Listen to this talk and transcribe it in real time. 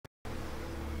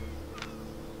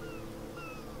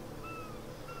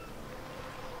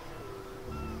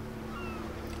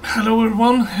Hello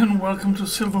everyone and welcome to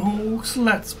Silverhawk's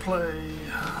Let's Play.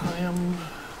 I am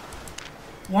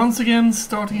once again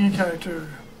starting a character.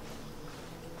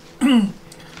 Her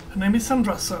name is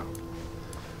Sandrasa.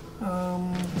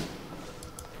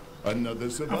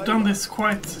 I've done this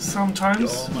quite some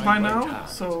times by now,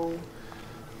 so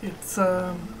it's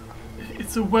a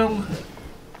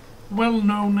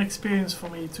well-known experience for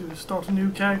me to start a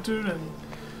new character and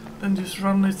then just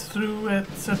run it through,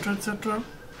 etc, etc.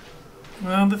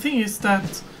 The thing is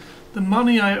that the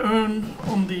money I earn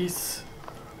on these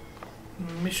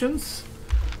missions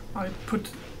I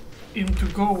put into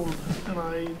gold and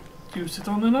I use it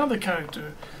on another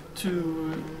character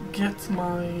to get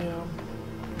my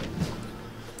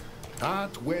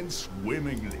that went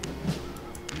swimmingly.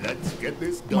 Let's get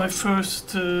this done. My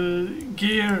first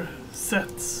gear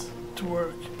sets to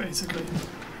work, basically.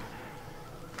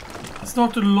 It's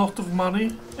not a lot of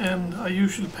money and I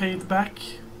usually pay it back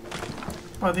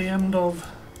by the end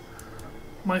of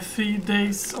my 3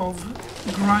 days of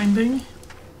grinding.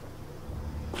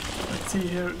 Let's see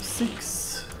here,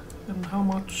 6 and how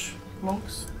much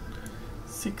logs?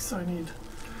 6 I need.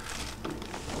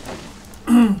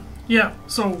 Yeah,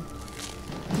 so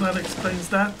that explains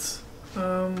that.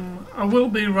 I will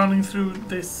be running through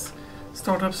this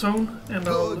startup zone and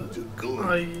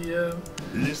I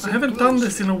haven't done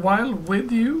this in a while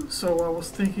with you, so I was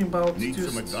thinking about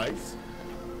just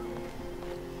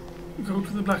go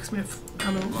to the blacksmith.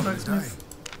 Hello, blacksmith.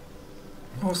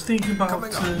 I was thinking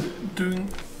about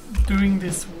doing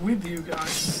this with you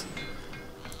guys,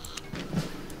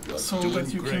 so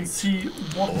that you can see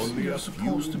what you're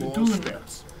supposed to be doing.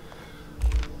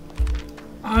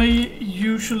 I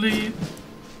usually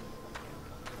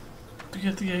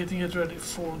get ready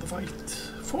for the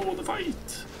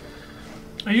fight.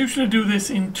 I usually do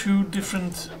this in 2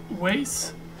 different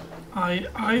ways. I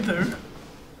either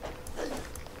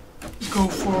go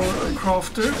for a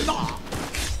crafter,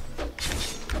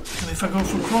 and if I go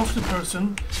for a crafter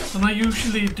person, then I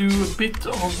usually do a bit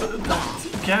of that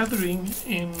gathering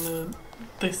in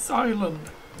this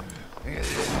island.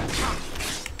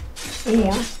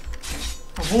 Or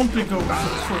I won't be going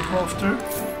for a crafter.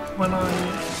 When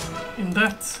in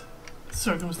that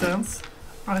circumstance,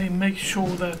 I make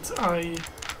sure that I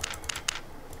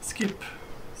skip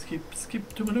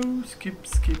to Maloo, skip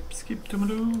to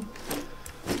Maloo.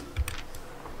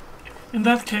 In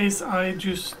that case, I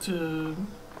just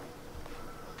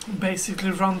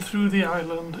basically run through the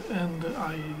island and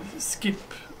I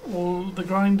skip all the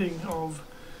grinding of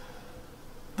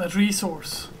that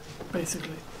resource,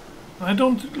 basically. I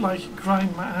don't like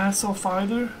grind my ass off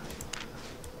either.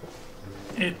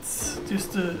 It's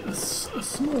just a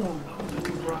small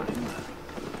little grind.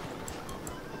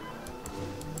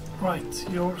 Right,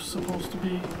 you're supposed to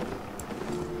be...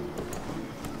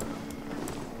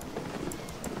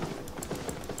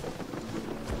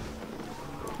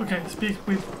 Okay, speak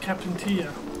with Captain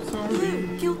Tia. Sorry.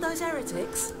 You killed those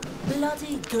heretics?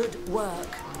 Bloody good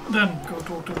work. Then go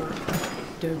talk to her.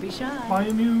 Don't be shy. Buy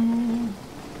a new...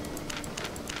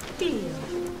 Deal.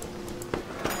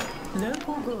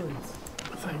 Local goods.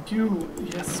 Thank you.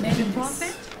 Yes, Make a please.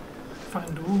 profit?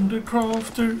 Find wounded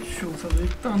crafter.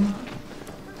 Tjofalittan.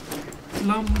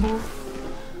 Lambo.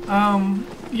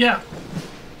 Yeah.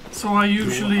 So I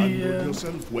usually... You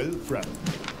yourself well, friend.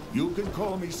 You can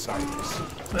call me Cyrus.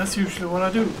 That's usually what I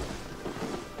do.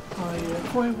 I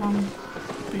acquire one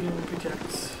beam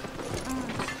pickaxe.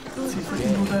 Let's see if I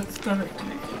can do that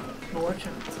directly. No, I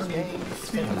can't. I need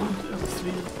 3 wood and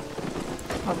 3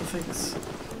 other things.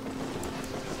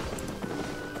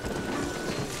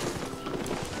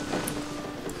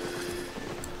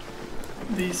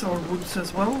 These are woods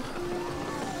as well.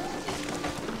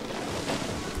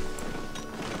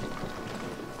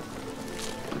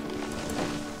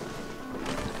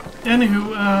 Anywho,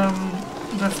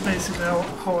 that's basically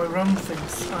how I run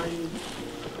things.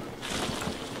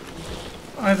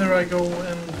 Either I go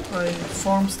and I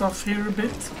farm stuff here a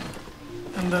bit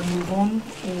and then move on,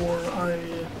 or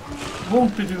I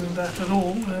won't be doing that at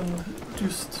all and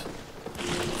just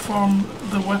farm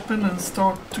the weapon and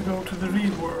start to go to the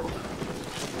real world.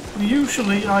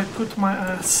 Usually I put my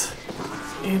ass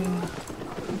in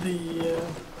the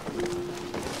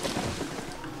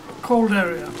cold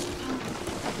area.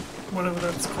 Whatever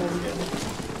that's called again. I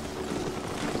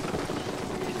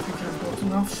think I've got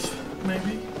enough,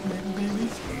 maybe.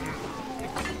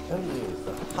 Only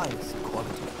the highest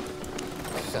quality.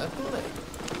 Certainly.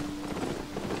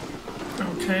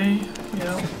 Okay,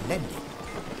 yeah. Splendid.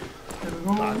 There we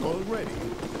go. Back already.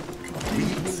 We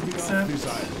will be off this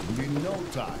island in no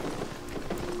time.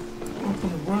 Open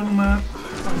the world map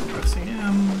by pressing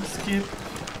M, skip.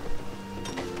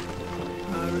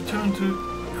 return to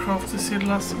craft the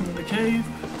Silas in the cave.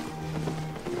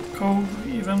 Cove,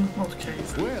 even, not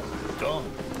cave. Well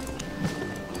done.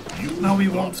 You Now he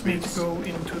got wants me to this. go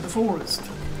into the forest.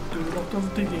 Do a lot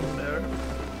of digging there.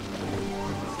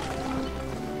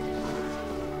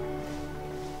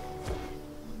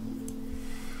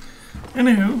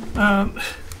 Anywho,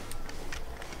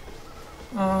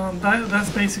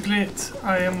 that's basically it.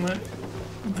 I am.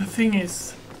 The thing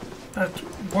is that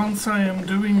once I am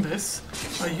doing this,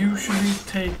 I usually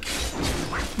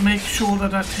make sure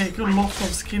that I take a lot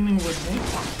of skinning with me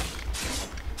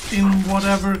in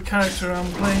whatever character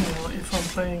I'm playing. Or if I'm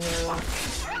playing,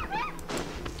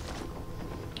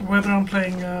 whether I'm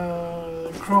playing a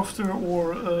crafter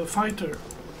or a fighter.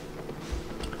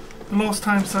 The last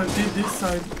times I did this,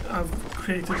 I've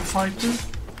created a fighter,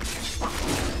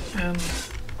 and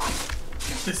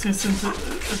this isn't a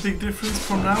big difference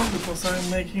from now because I'm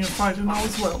making a fighter now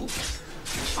as well.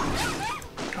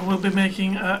 I will be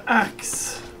making an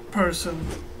axe person,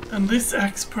 and this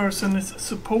axe person is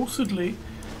supposedly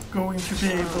going to be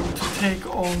able to take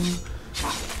on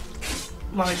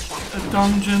like a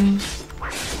dungeon.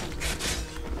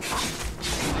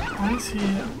 Why is he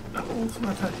also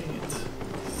attacking it?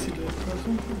 Silly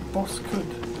person. Boss could.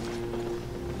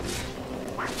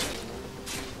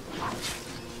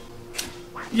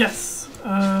 Yes,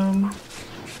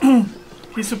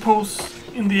 he's supposed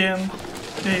in the end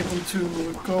be able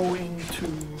to go into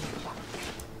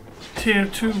tier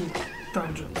 2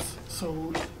 dungeons.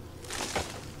 So,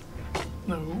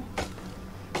 no,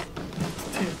 not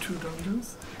tier 2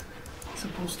 dungeons. He's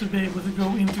supposed to be able to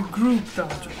go into group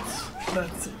dungeons.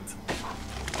 That's it.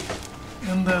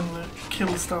 And then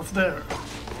kill stuff there.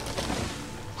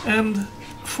 And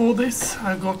for this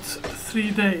I got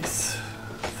 3 days.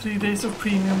 3 days of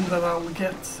premium that I'll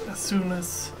get as soon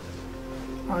as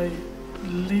I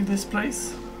leave this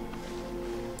place.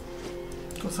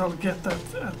 Because I'll get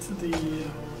that at the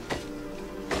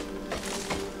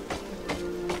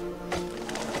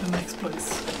next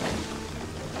place.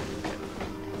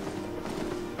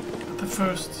 At the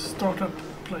first startup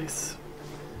place.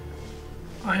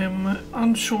 I am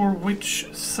unsure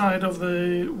which side of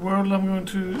the world I'm going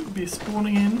to be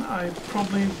spawning in. I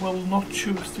probably will not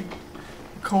choose the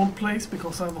cold place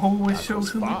because I've always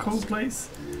chosen the cold place.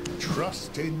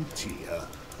 Trust in Tia.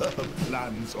 Her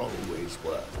plans always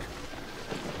work.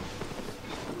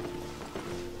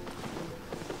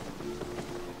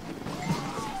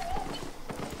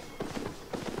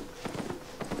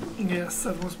 Yes,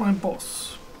 that was my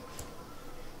boss.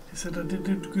 He said I did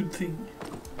a good thing.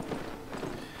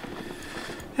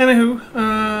 Anywho,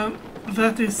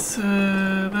 that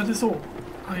is all.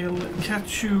 I'll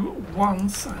catch you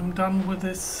once I'm done with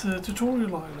this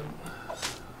tutorial island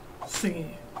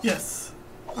thingy. Yes,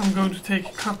 I'm going to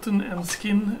take cotton and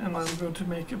skin and I'm going to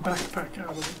make a backpack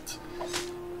out of it.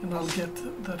 And I'll get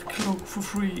that cloak for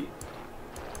free.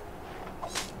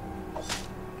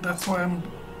 That's why I'm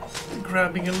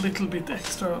grabbing a little bit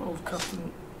extra of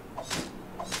cotton.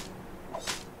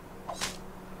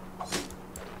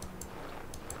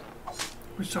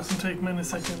 Which doesn't take many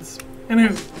seconds.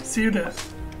 Anywho, see you there.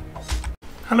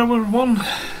 Hello everyone.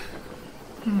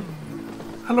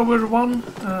 Hello everyone,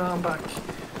 I'm back.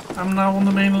 I'm now on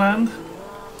the mainland.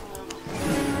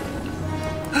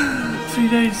 3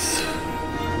 days.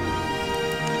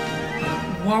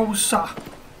 Wowza.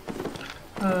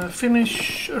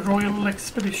 Finish a royal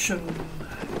expedition.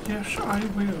 Yes, I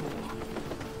will.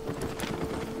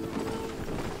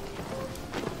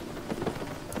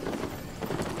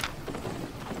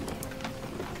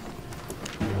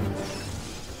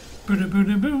 Booda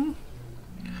booda boom.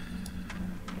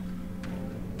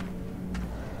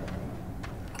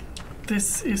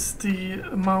 This is the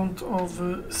amount of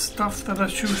stuff that I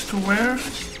choose to wear.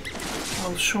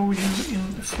 I'll show you in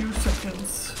a few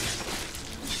seconds.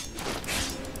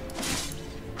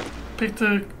 Pick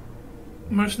the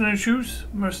mercenary shoes,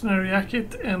 mercenary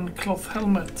jacket and cloth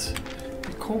helmet.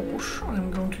 Because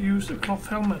I'm going to use a cloth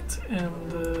helmet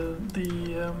and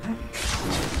the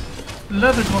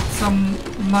leather got some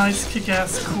nice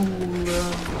kick-ass cool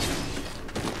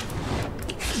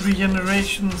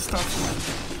regeneration stuff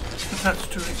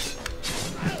attached to it.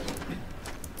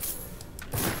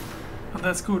 And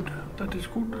that's good. That is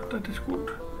good. That is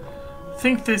good. I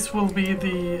think this will be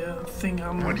the thing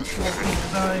I'm working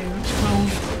with. I will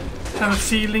have a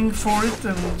feeling for it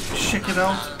and check it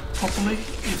out properly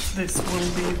if this will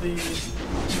be the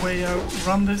way I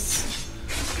run this.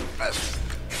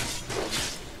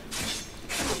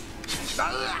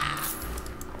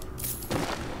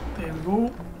 There we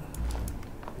go.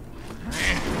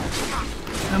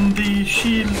 And the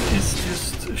shield is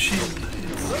just a shield.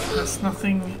 It's has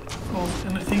nothing of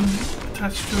anything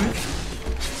attached to it.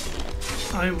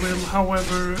 I will,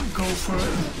 however, go for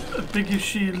a bigger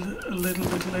shield a little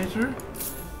bit later,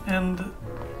 and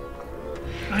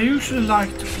I usually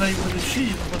like to play with a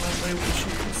shield when I play with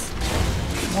shields.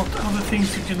 What other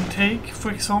things you can take,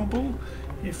 for example,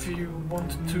 if you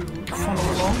want to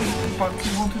follow along, but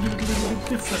you want to do it a little bit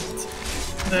different,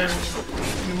 then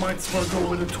you might as well go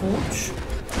with a torch,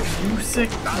 music,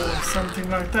 or something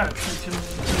like that. You can do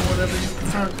whatever you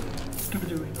prefer to be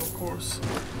doing, of course.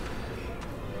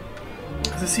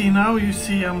 As you see now,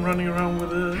 I'm running around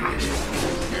with a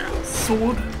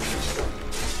sword.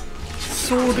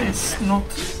 Sword is not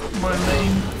my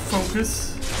main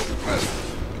focus.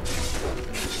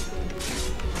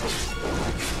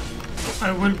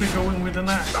 I will be going with an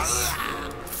axe.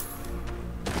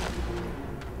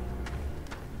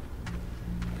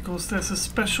 Because there's a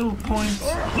special point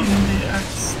in the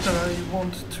axe that I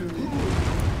want to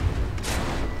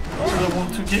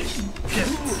get.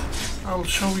 I'll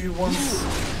show you once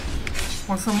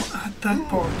I'm at that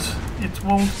part. It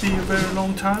won't be a very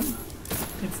long time.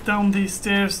 It's down these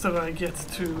stairs that I get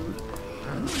the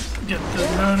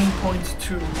learning point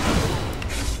to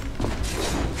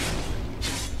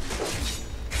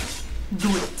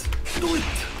do it. Do it!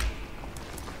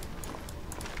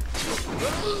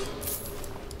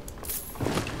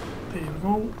 There you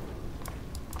go.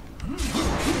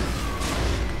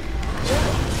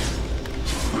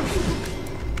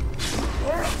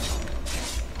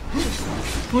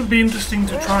 It would be interesting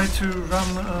to try to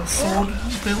run a sword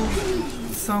build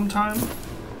sometime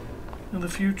in the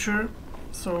future,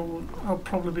 so I'll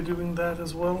probably be doing that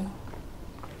as well.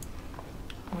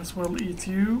 Might as well eat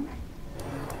you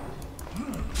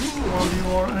while you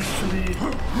are actually a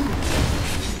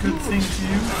good thing to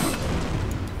use.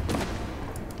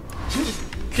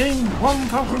 Gain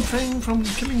 1000 fame from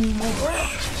killing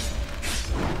mobs.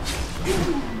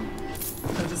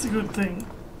 That is a good thing.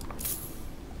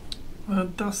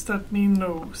 Does that mean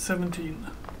no? 17.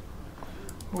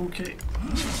 Okay.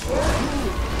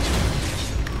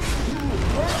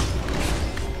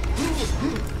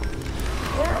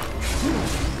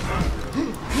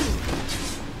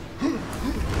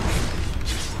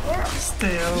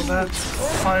 Stay out of that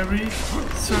fiery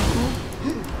circle.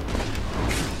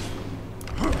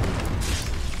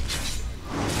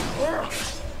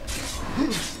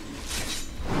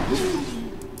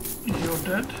 You're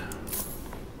dead.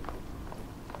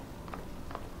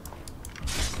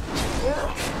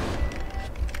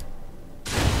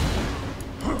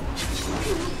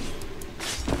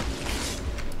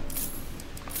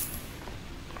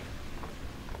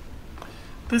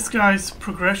 This guy's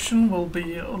progression will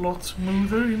be a lot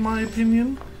smoother in my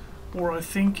opinion, or I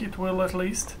think it will at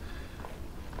least.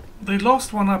 The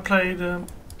last one I played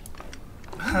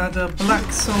had a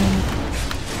black zone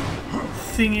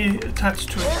thingy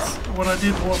attached to it. What I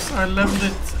did was I leveled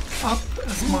it up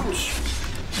as much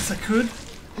as I could,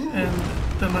 and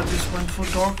then I just went for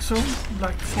dark zone,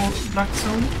 black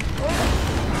zone.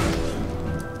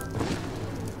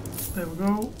 There we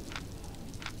go.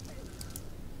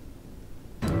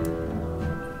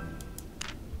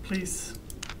 Please.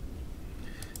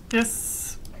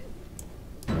 Yes.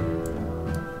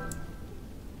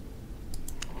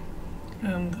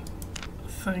 And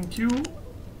thank you.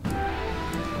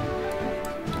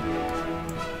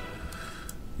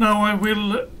 Now I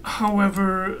will,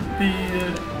 however, be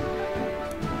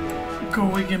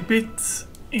going a bit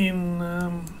in...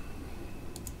 there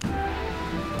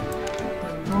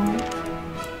we go.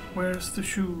 Where's the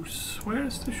shoes?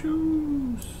 Where's the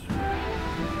shoes?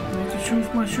 I need to choose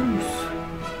my shoes.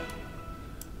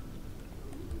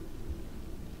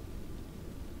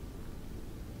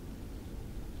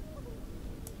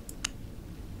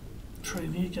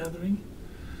 Trainee gathering.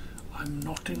 I'm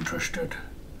not interested.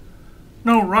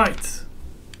 No, right.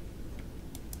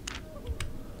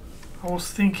 I was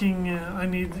thinking I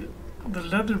need the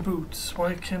leather boots.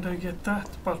 Why can't I get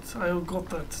that? But I got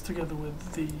that together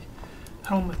with the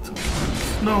helmet.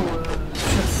 No,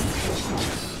 chest.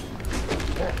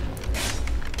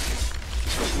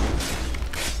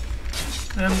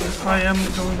 And I am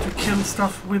going to kill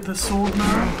stuff with the sword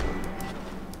now.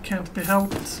 Can't be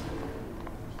helped.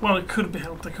 Well, it could be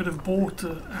helped. I could have bought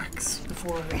the axe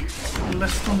before I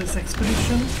left on this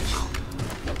expedition.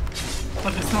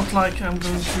 But it's not like I'm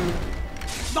going to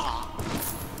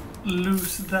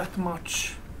lose that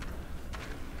much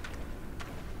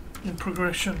in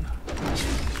progression.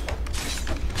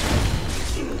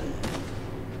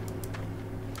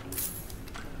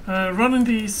 Running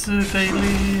these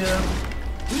daily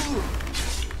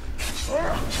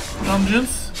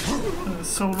dungeons,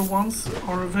 solo ones,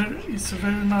 is a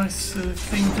very nice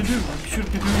thing to do. You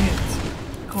should be doing it,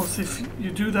 because if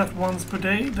you do that once per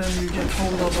day, then you get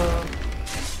hold of a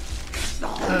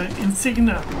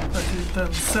insignia that you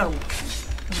then sell,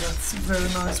 and that's a very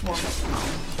nice one.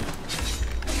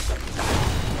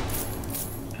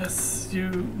 As you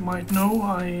might know,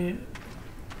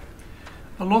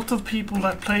 a lot of people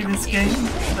that play this game,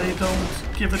 they don't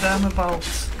give a damn about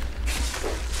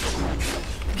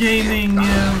gaining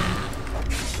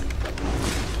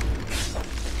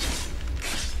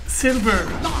silver.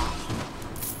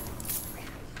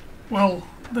 Well,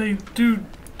 they do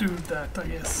that, I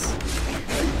guess.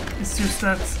 It's just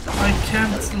that I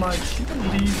can't like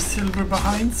leave silver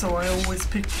behind, so I always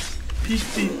pick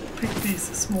these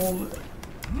small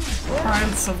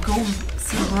piles of gold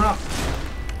silver up.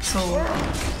 So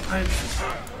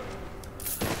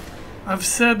I've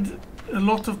said, a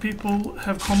lot of people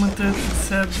have commented and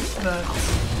said that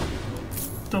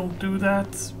don't do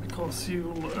that because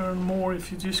you'll earn more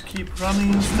if you just keep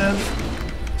running instead.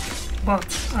 But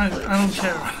I don't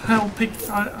care.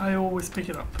 I always pick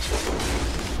it up.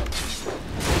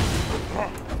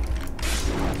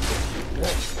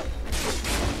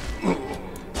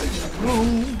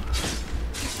 Whoa.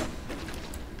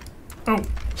 Oh,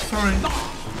 sorry.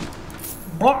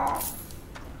 Blah.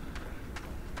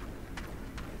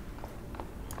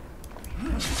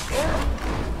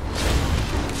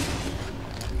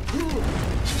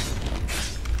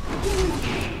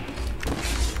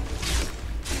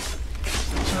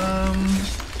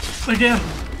 Again,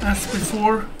 as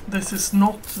before, this is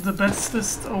not the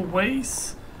bestest of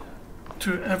ways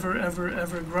to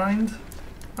ever grind.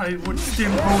 I would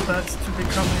still hold that to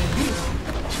becoming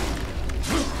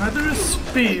either a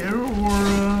spear or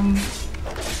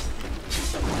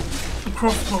a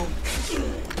crossbow. I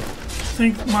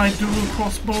think my dual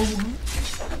crossbow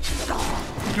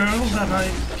girl that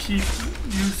I keep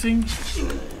using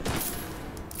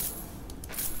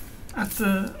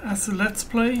as a let's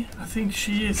play, I think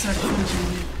she is actually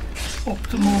the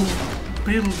optimal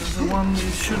build, the one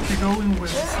you should be going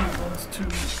with if you want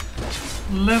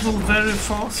to level very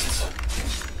fast.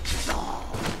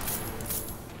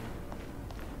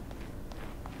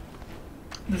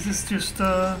 This is just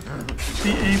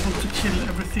be able to kill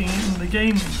everything in the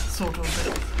game sort of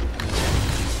build.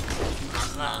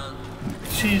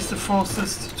 She is the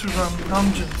fastest to run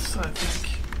dungeons, I think.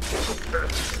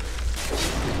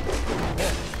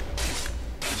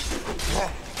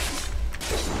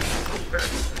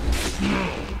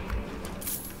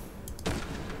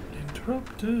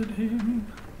 Interrupted him.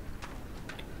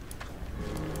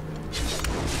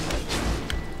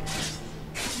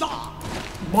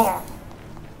 Bah.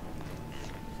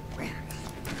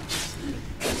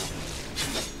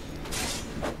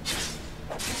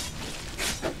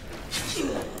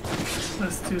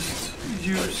 Let's just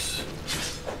use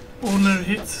owner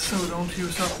hits so we don't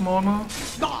use up mana.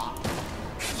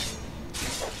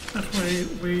 That way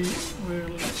we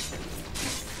will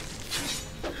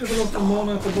have a lot of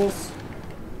mana at the boss.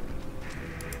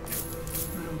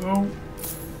 There we go.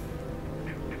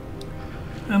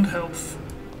 And health.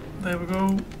 There we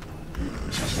go.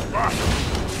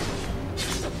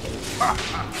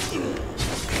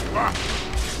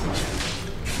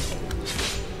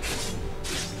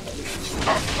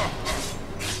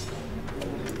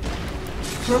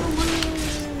 Run away!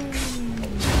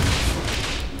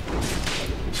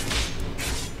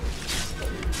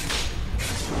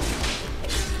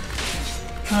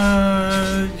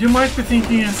 You might be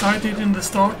thinking, as I did in the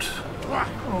start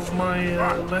of my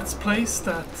Let's Plays,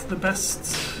 that the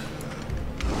best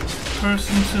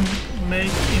person to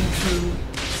make into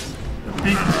a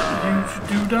big, huge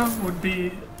doodah would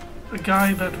be a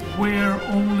guy that wear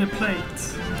only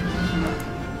plate.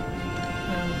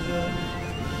 And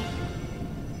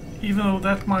even though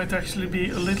that might actually be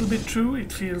a little bit true,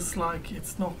 it feels like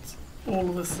it's not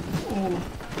all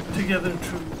together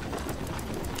true.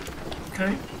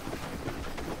 Okay?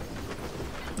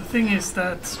 The thing is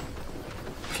that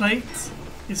plate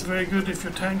is very good if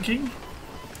you're tanking,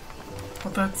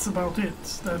 but that's about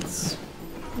it. That's,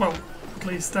 well, at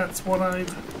least that's what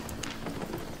I've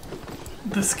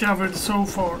discovered so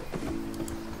far.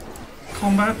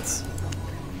 Combat.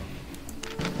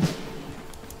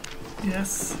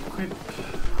 Yes,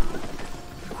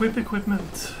 equip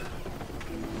equipment.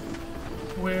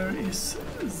 Where is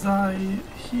thy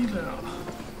healer?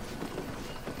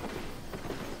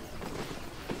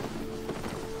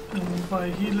 And by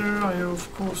healer I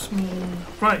of course mean...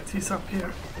 Right, he's up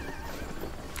here.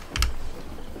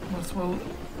 Might as well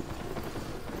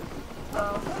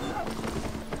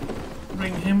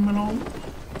bring him along.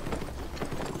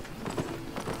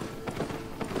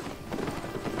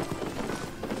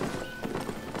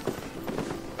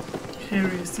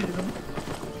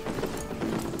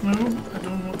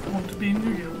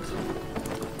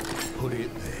 put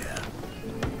it there.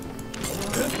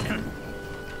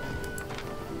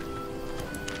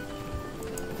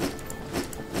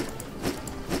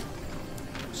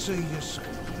 See you soon.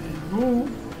 There you go.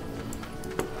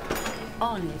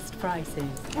 Honest prices.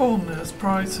 Honest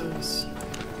prices.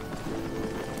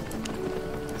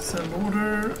 Sell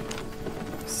order.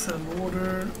 Sell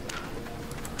order.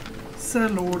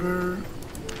 Sell order.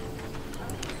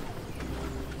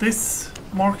 This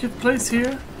marketplace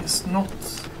here is not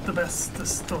the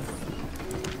bestest of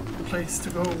place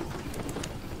to go.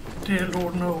 Dear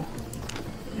Lord, no.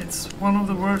 It's one of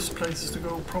the worst places to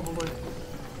go, probably.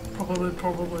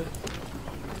 Probably.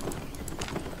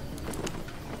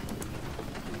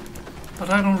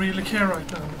 But I don't really care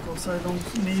right now, because I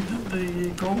don't need the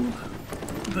gold,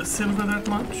 the silver that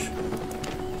much.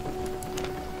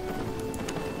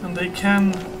 And they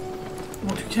can...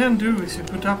 What you can do is you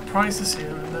put up prices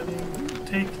here, and then you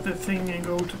take the thing and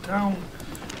go to town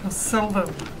and sell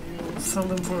them. You sell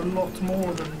them for a lot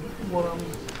more than what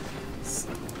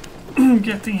I'm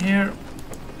getting here.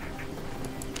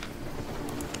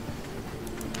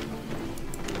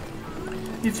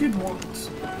 If you'd want.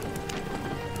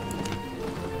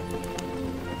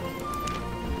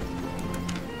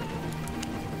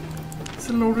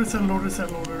 Sell order, sell order,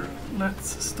 sell order.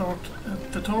 Let's start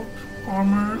at the top.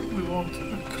 Armor, we want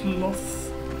a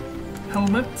cloth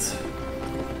helmet.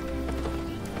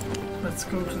 Let's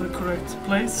go to the correct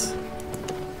place.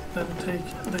 Then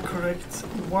take the correct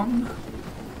one.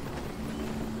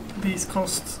 These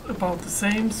cost about the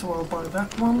same, so I'll buy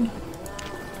that one.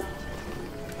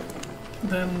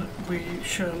 Then we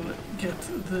shall get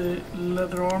the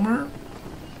leather armor.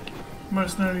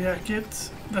 Mercenary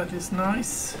jacket, that is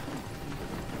nice.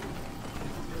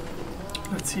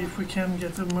 Let's see if we can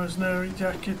get a mercenary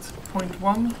jacket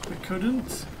 .1. We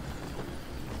couldn't.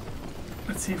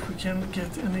 Let's see if we can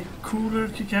get any cooler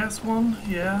kick-ass one.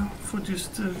 Yeah, for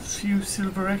just a few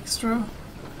silver extra.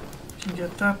 We can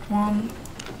get that one.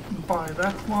 Buy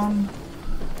that one.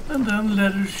 And then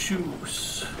leather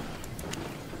shoes.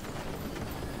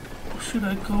 Should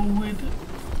I go with...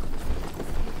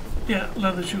 Yeah,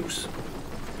 leather shoes.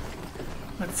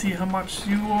 Let's see how much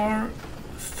you are.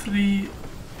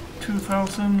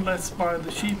 2,000. Let's buy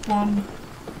the cheap one.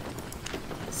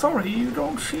 Sorry, you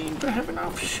don't seem to have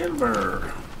enough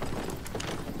silver.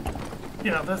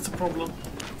 Yeah, that's a problem.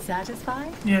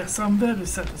 Satisfied? Yes, I'm very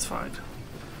satisfied.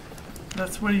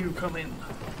 That's where you come in.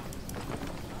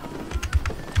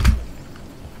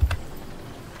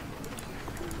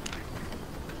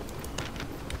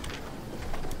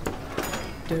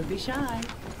 Don't be shy.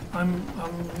 I'm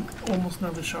almost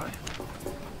never shy.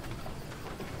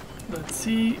 Let's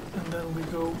see, and then we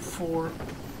go for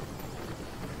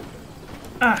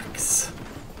axe,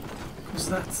 because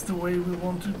that's the way we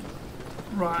want to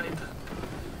ride.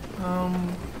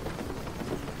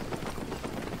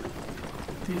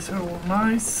 These are all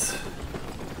nice.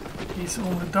 These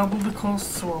only double the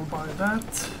cost, so I'll buy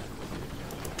that.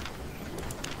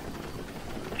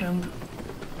 And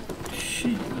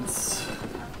shields.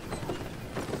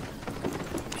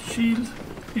 Shield.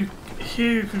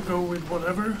 Here you could go with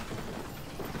whatever.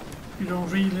 You don't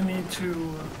really need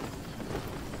to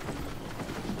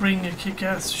bring a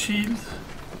kick-ass shield.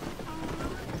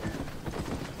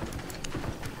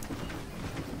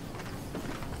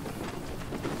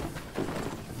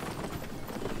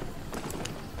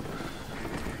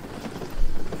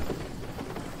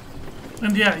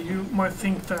 And yeah, you might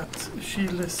think that a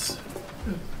shield is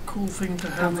a cool thing to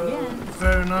have, a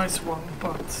very nice one,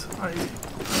 but I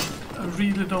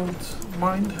really don't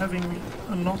mind having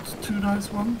a not too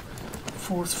nice one.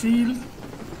 Force field,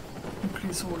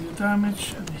 increase all your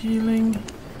damage and healing,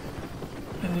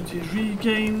 energy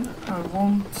regain I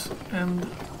want, and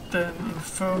then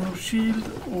inferno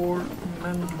shield or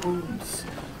mend wounds.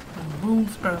 And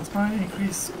wounds balance mine,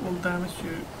 increase all damage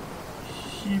your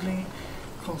healing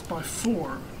cost by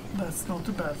 4. That's not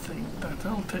a bad thing, that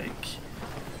I'll take.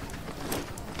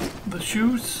 The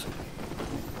shoes,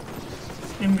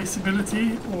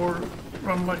 invisibility or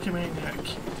run like a maniac.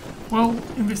 Well,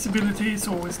 invisibility is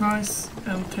always nice,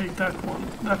 and take that one.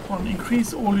 That one,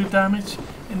 increase all your damage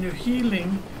and your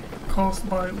healing cost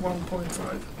by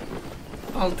 1.5.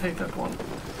 I'll take that one.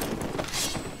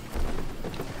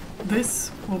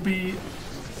 This will be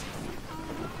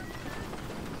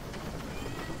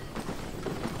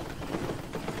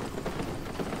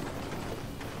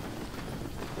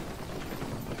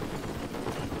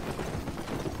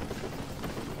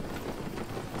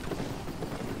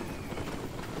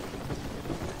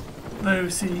there you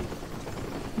see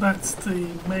That's the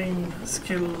main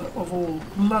skill of all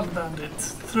Blood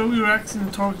Bandits. Throw your axe in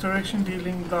the target direction,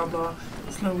 dealing blah blah,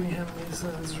 slowing enemies,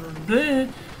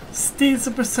 steals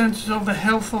a percentage of the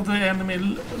health of the enemy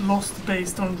lost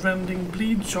based on rending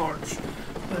bleed charge.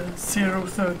 0,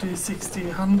 30, 60,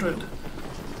 100.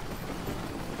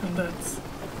 And that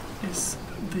is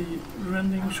the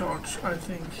rending charge, I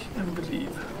think and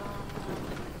believe.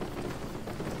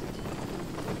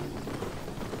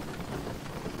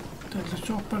 Deadly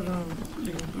chopper and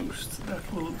ling boost,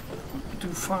 that will do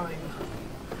fine.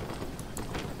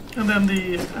 And then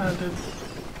the added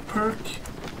perk,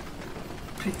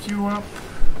 pick you up,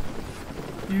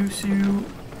 use you,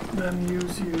 then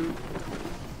use you,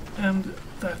 and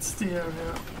that's the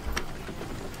area.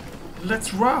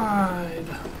 Let's ride!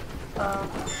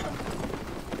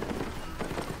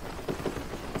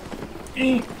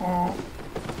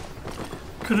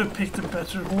 Could have picked a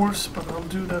better horse, but I'll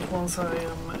do that once I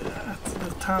am at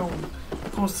the town.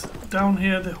 Because down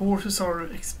here the horses are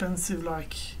expensive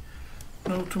like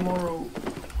no tomorrow.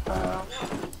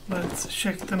 Let's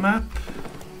check the map.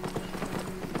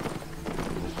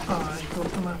 I got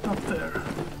the map up there.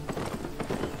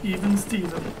 Even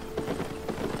Steven.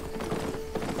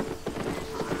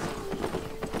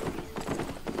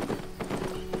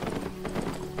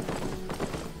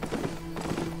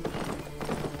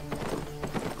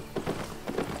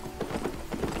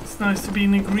 It's nice to be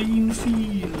in a green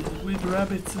field with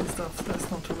rabbits and stuff. That's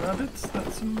not a rabbit,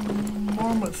 that's a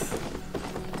marmot.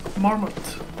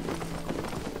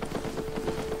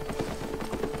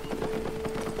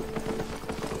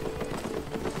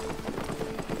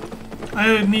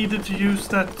 I needed to use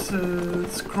that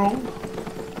scroll.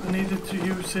 I needed to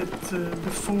use it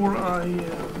before I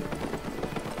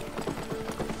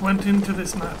went into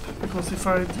this map, because if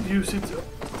I'd use it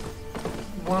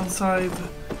once I've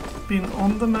been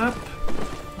on the map,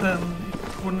 then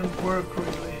it wouldn't work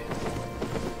really.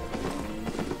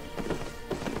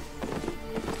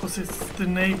 Because it's the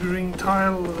neighboring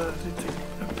tile that it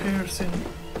appears in.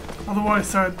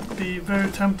 Otherwise I'd be very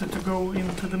tempted to go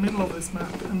into the middle of this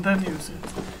map and then use it.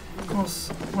 Because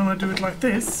when I do it like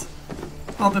this,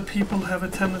 other people have a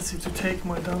tendency to take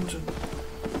my dungeon.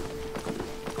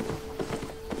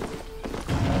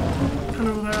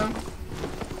 Hello there.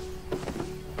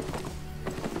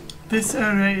 This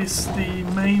area is the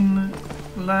main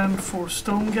land for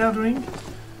stone gathering.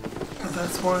 But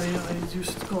that's why I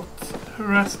just got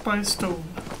harassed by a stone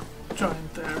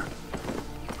giant there.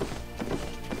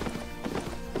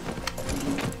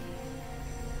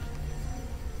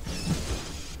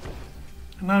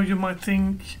 Now you might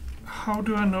think, how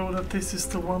do I know that this is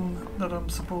the one that I'm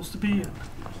supposed to be in?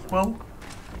 Well,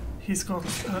 he's got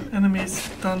enemies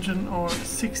dungeon are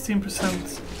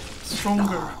 16%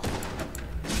 stronger.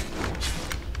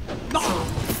 So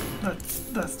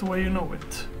that's the way you know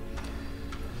it.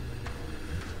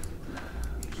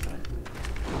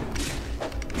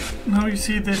 Now you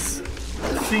see this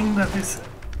thing that is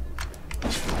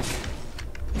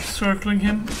circling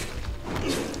him.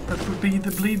 That would be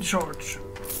the bleed charge.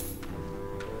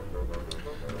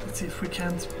 Let's see if we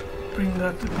can't bring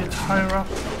that a bit higher up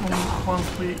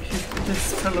once we hit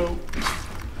this fellow.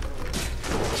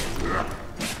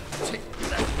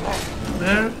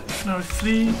 There, now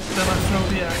 3, then I throw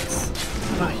the axe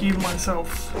and I heal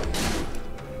myself.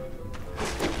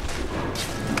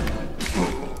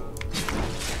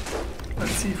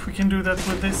 Let's see if we can do that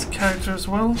with this character as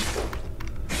well.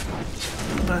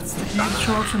 That's the heal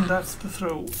charge and that's the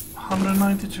throw.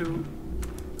 192.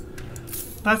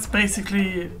 That's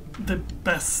basically the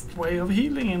best way of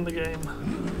healing in the game.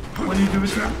 When you do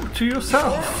it to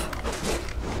yourself.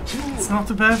 It's not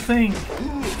a bad thing.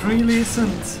 It really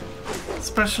isn't.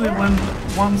 Especially when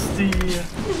once the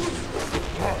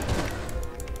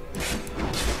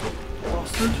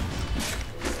bastard.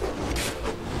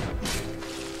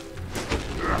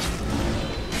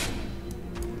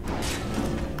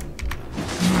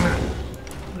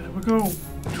 There we go.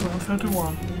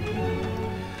 231.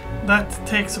 That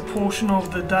takes a portion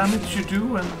of the damage you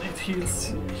do and it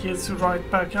heals you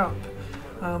right back up.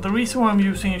 The reason why I'm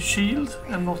using a shield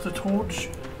and not a torch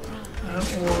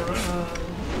or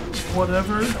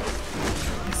whatever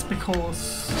is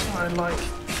because I like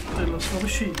the look of a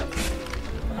shield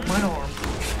on my arm.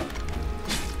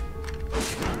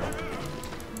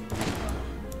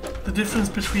 The difference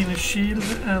between a shield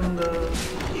and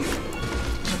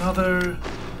another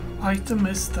item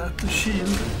is that the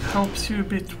shield helps you a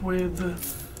bit with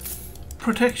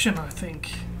protection, I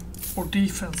think, or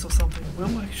defense or something.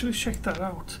 We'll actually check that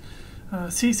out.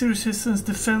 CC resistance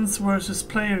defense versus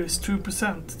player is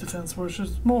 2%, defense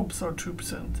versus mobs are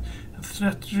 2%, and The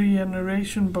threat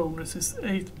regeneration bonus is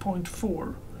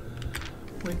 8.4,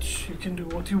 which you can do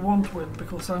what you want with,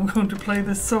 because I'm going to play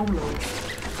this solo.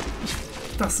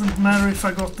 Doesn't matter if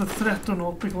I got the threat or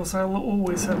not, because I'll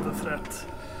always have the threat,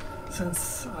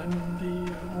 since I'm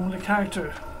the only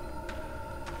character.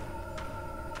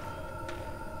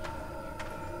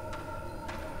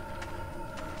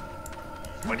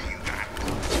 What do you got?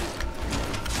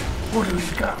 What do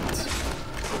you got?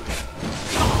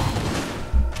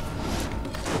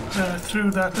 Then I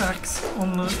threw that axe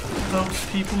on those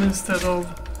people instead of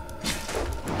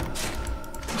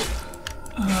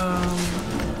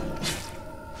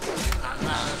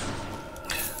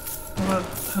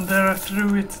and there I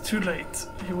threw it too late.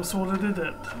 He was already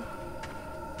dead.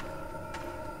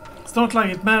 It's not like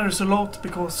it matters a lot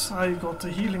because I got a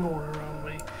healing aura around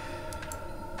me.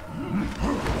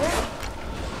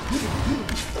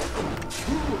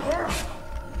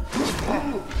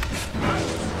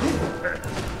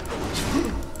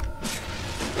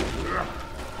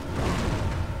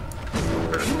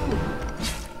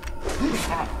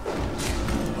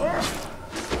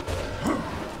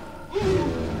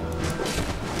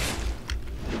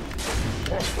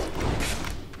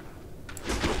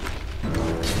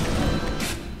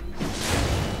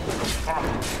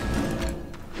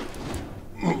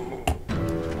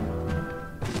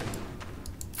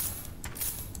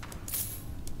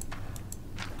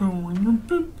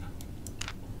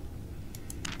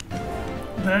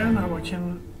 There,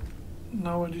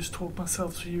 now I just told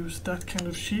myself to use that kind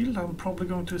of shield. I'm probably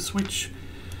going to switch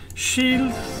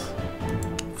shields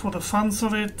for the funs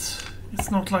of it.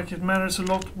 It's not like it matters a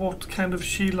lot what kind of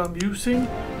shield I'm using.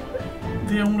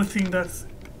 The only thing that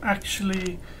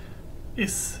actually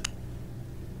is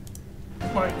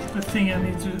like the thing I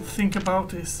need to think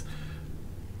about is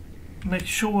make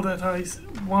sure that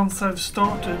once I've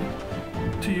started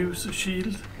to use a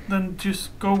shield, then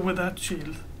just go with that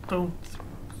shield. Don't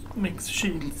mix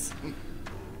shields.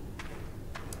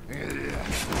 I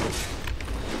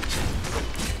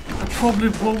probably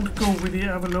won't go with the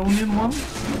Avalonian one.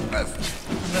 And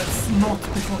that's not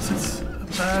because it's a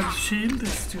bad shield,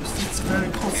 it's very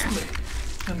costly.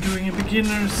 And doing a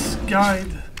beginner's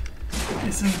guide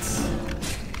isn't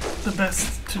the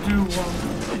best to do one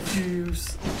if you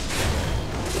use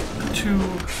too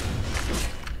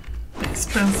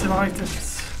expensive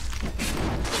items,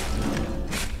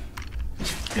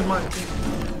 in my opinion.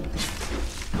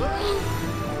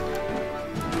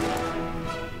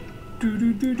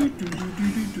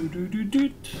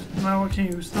 Now I can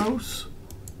use those.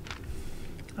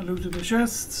 I looted the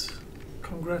chest.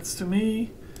 Congrats to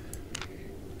me.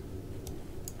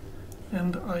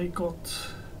 And I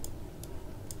got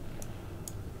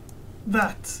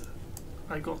that.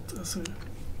 I got as a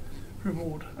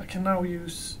reward. I can now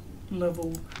use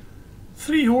level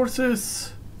 3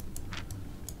 horses.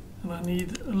 And I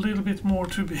need a little bit more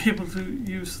to be able to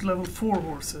use level 4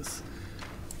 horses.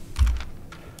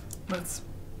 Let's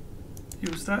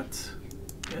use that.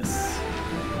 Yes.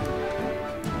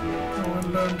 Now I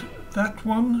learned that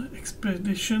one.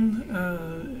 Expedition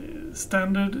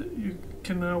standard. You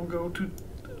can now go to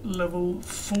level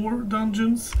 4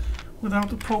 dungeons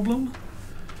without a problem.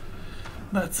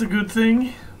 That's a good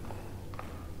thing.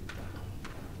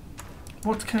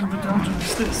 What kind of a dungeon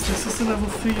is this? This is a level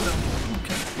 3 dungeon.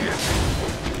 Okay.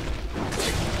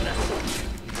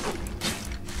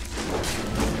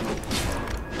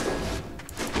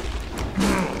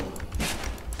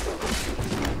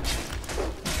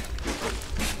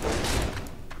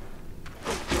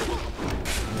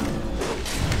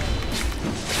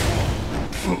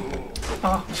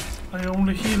 I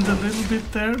only healed a little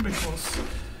bit there because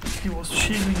he was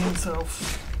shielding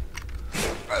himself.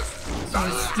 So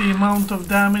it's the amount of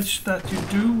damage that you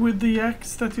do with the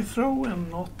axe that you throw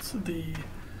and not the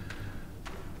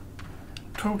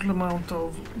total amount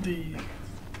of the...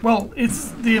 Well,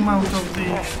 it's the amount of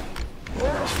the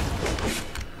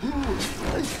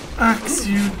axe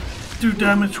you do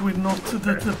damage with, not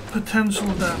the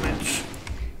potential damage.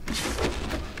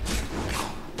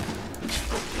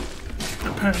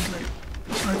 Apparently,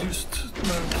 I just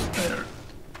learned there.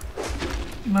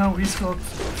 Now he's got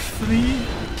 3.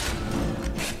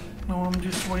 Now I'm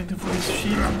just waiting for his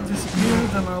shield to disappear,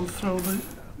 then I'll throw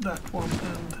that one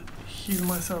and heal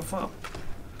myself up.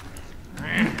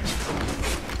 There,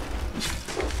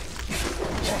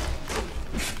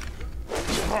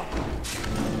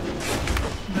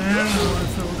 now I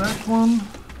throw that one,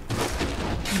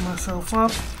 heal myself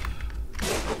up.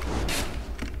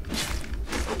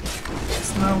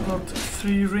 It's now got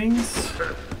 3 rings.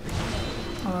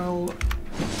 I'll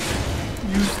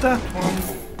use that one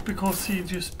because he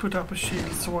just put up a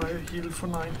shield, so I heal for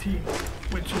 19,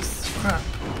 which is crap.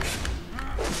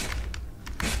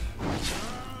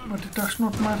 But it does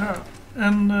not matter.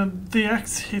 And the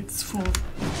axe hits for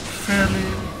fairly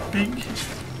big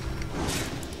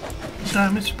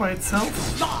damage by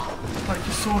itself. Like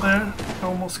you saw there, I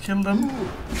almost killed them.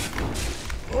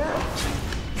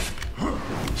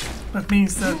 That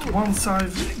means that once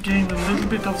I've gained a little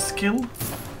bit of skill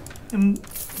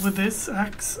with this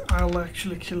axe, I'll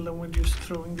actually kill them with just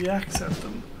throwing the axe at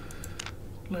them.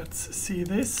 Let's see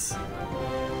this.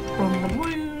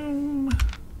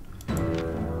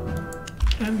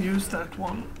 And use that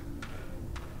one.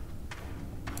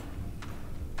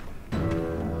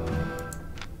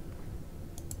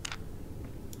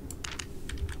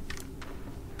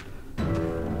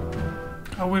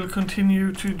 I will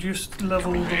continue to just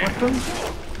level the weapon.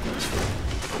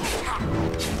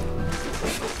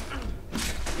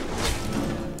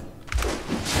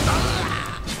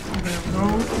 There we go,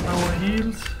 now I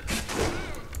healed.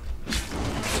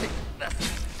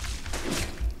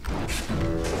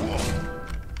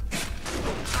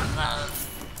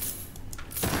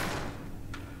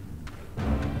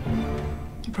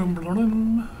 Boom, boom,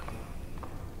 boom.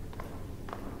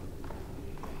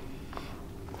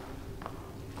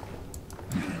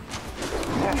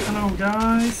 Hello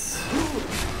guys.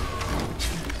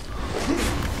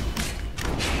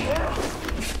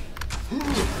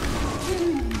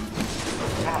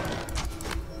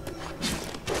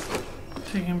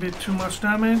 Taking a bit too much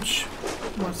damage.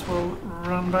 Might as well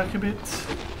run back a bit.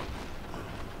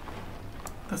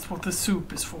 That's what the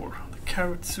soup is for, the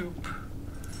carrot soup.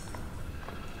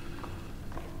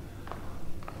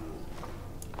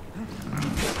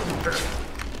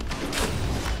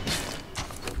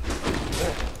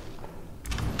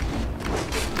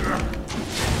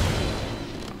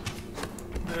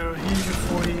 There, he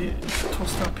before he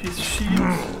tossed up his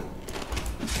shield.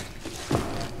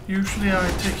 Usually I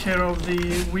take care of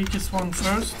the weakest one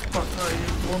first, but I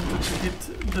wanted to hit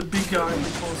the big guy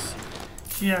because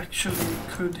he actually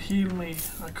could heal me.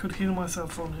 I could heal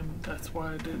myself from him, that's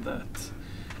why I did that.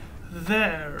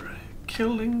 There,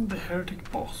 killing the heretic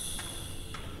boss.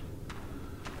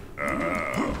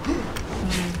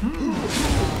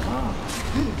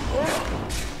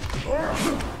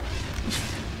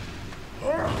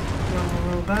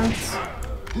 Well, that.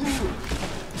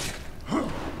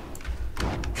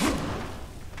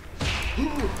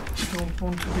 Don't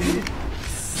want to be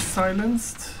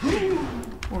silenced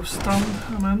or stunned,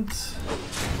 I meant.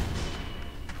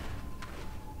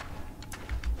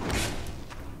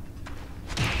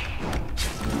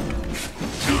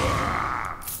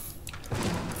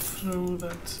 Throw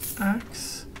that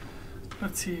axe.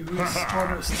 Let's see who's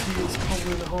hardest. He is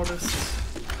probably the hardest.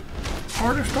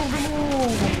 Hardest of them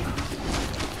all!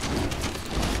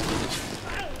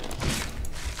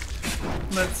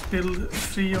 Let's build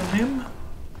 3 on him.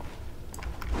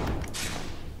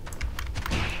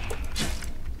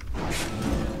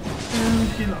 And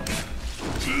heal up.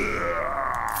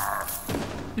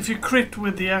 If you crit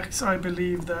with the axe, I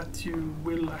believe that you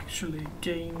will actually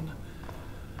gain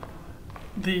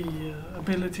the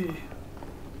ability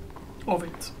of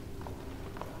it.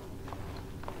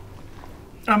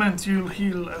 I meant you'll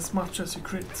heal as much as you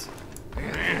crit.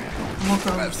 I'm not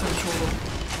 100% sure though.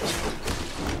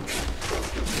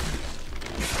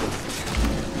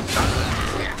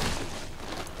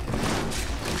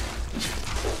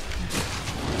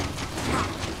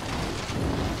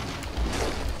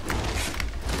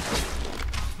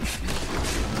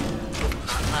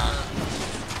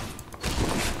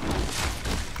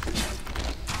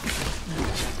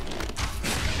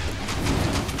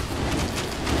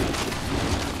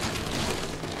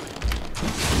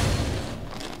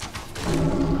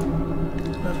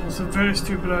 It's a very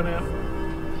stupid idea.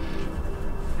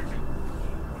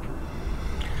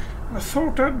 I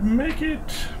thought I'd make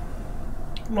it.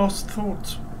 Lost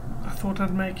thought. I thought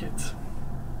I'd make it.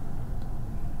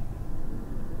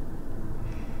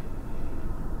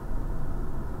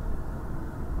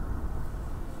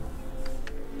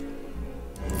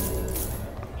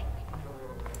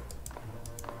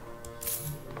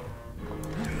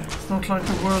 It's not like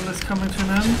the world is coming to an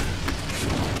end.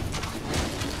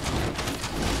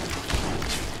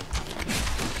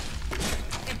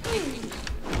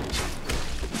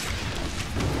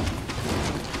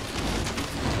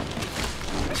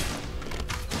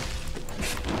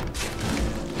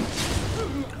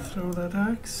 Throw that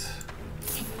axe.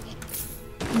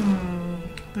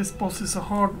 This boss is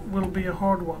will be a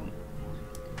hard one.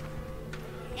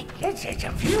 Let's set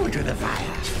some fuel to the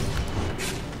fire.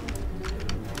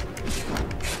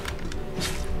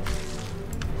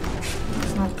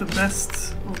 It's not the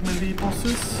best of melee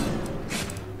bosses.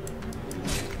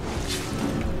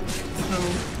 Throw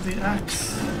the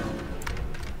axe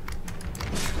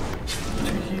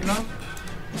to heal up.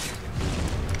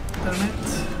 Damn it.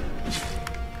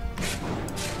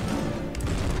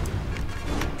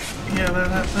 Yeah, that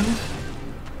happened.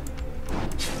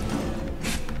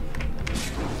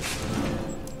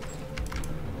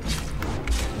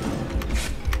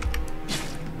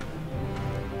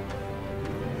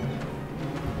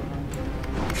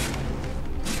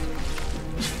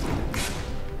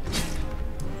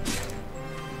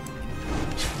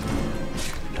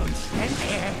 Don't stand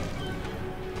there.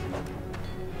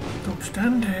 Don't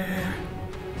stand there.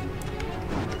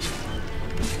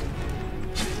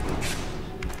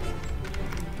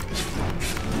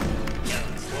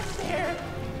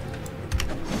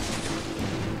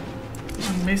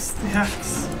 I missed the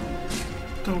axe.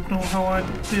 Don't know how I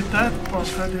did that,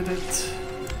 but I did it.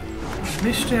 I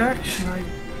missed the action, I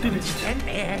did it. Stand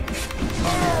there.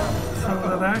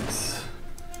 Throw that axe.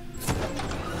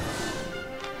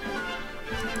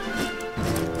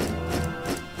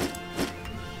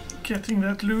 Getting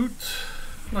that loot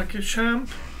like a champ.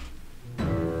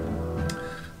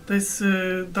 This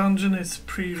dungeon is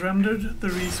pre-rendered. The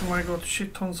reason why I got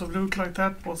shit tons of loot like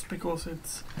that was because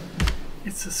it's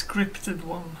a scripted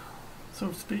one, so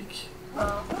to speak.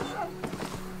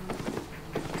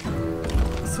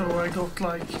 So I got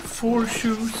like 4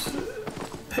 shoes,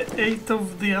 8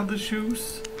 of the other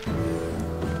shoes.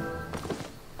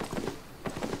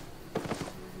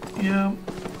 Yeah,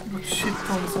 got shit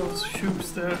tons of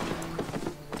shoes there.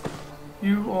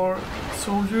 You are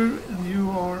soldier and you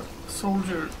are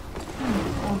soldier.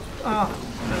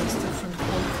 There's different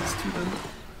qualities to them.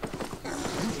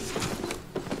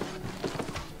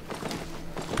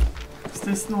 Is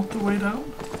this not the way down?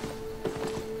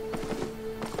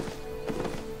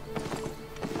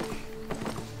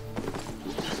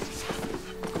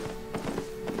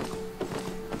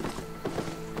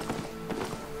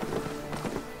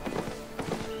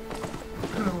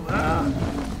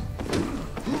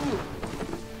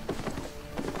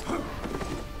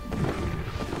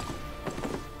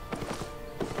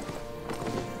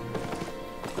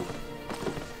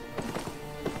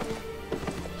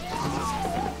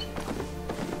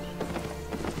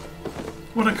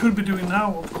 What I could be doing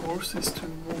now, of course, is to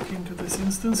walk into this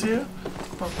instance here,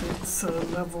 but it's a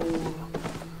level,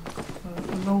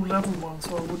 a low level one,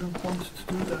 so I wouldn't want to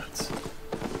do that.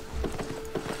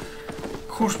 Of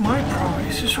course, my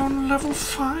prize is on level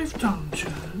 5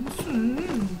 dungeons.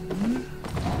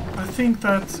 I think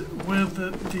that with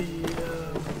the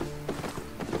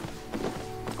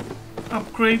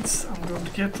upgrades I'm going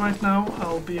to get right now,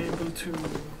 I'll be able to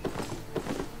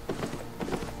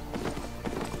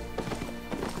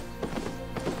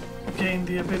gain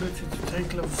the ability to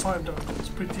take level 5 dungeons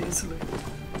pretty easily.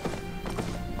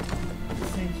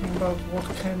 Thinking about what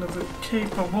kind of a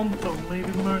cape I want though.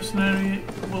 Maybe Mercenary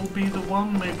will be the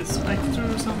one, maybe Spectre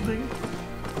or something.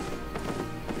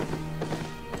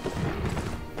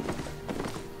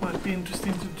 Might be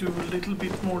interesting to do a little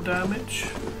bit more damage.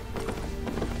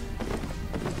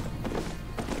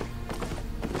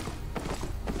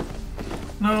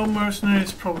 No, Mercenary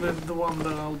is probably the one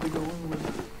that I'll be going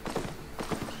with.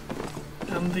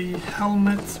 And the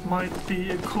helmet might be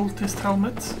a cultist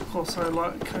helmet, because I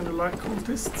kind of like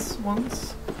cultists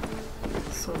ones.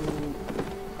 So,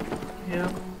 yeah.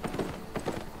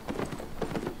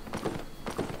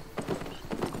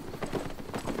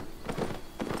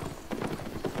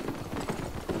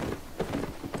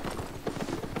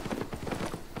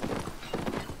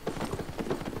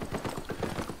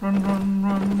 Run, run,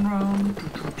 run, run.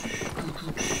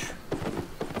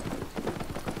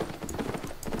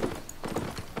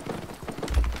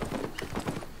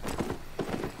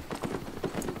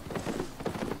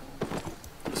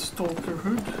 Stalker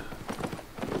hood,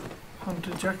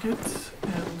 hunter jacket,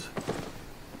 and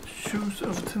shoes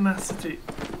of tenacity.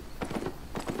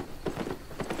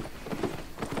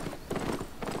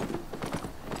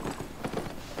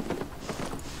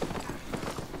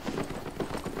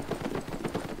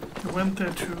 I went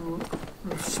there to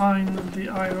refine the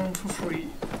iron for free.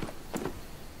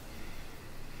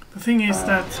 The thing is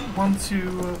that once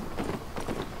you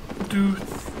do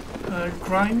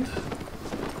grind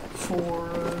for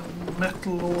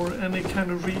metal or any kind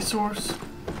of resource.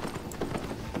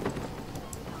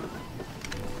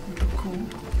 You look cool.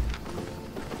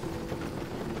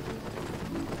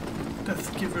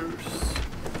 Death givers.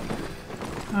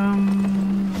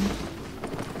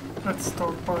 Let's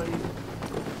start by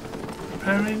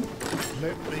repairing.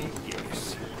 Let me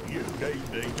guess. You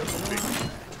gave me the big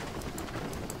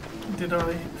Did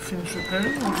I finish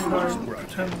repairing or did I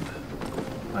pretend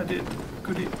I did?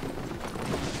 Goody.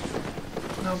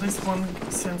 Now this one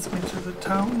sends me to the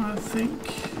town, I think.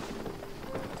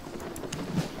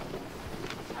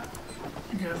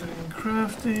 Gathering and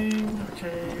crafting.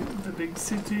 Okay, the big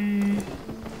city.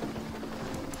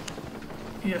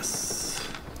 Yes.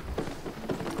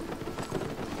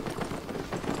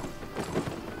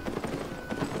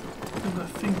 And I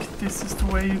think this is the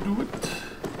way you do it.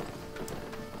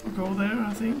 You go there,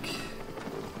 I think.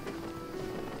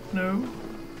 No.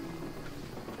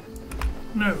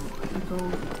 No, you go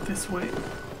this way.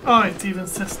 Ah, it even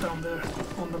says down there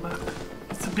on the map.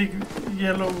 It's a big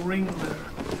yellow ring there.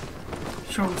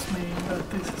 Shows me that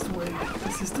this is the way.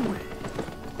 This is the way.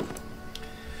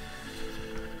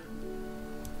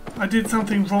 I did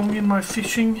something wrong in my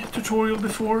fishing tutorial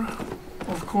before.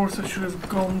 Of course I should have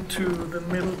gone to the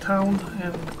middle town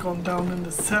and gone down in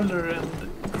the cellar and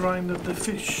grinded the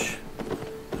fish.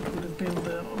 That would have been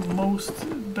the most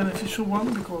beneficial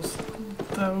one because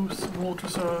those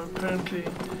waters are apparently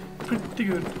pretty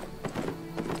good.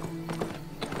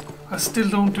 I still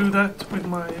don't do that with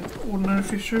my ordinary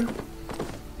fisher,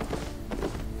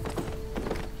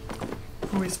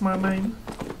 who is my main.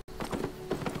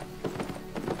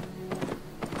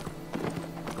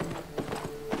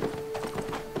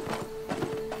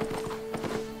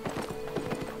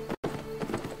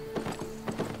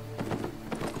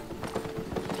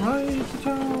 Right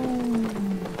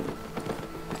down.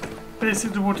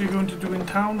 Basically what you're going to do in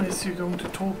town is you're going to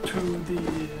talk to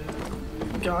the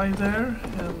guy there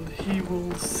and he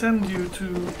will send you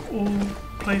to all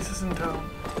places in town,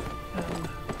 and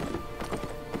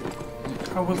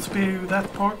I will spare you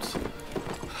that part.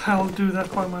 I'll do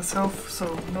that by myself,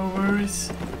 so no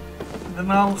worries. And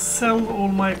then I'll sell all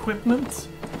my equipment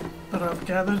that I've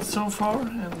gathered so far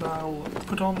and I'll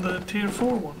put on the tier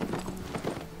 4 one.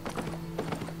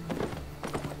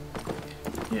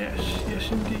 Yes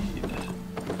indeed.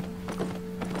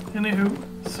 Anywho,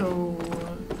 so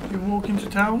you walk into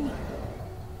town.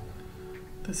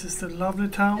 This is the lovely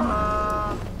town.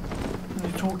 And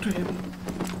you talk to him.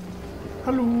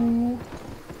 Hello.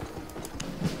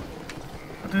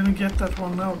 I didn't get that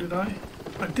one now, did I?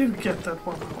 I did get that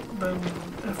one. Then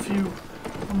a few.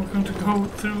 I'm not going to go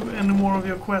through any more of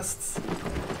your quests.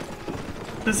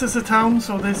 This is a town,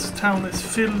 so this town is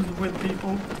filled with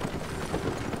people.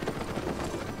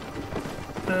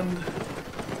 And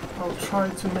I'll try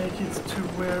to make it to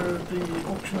where the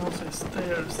auction house is.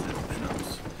 There's the auction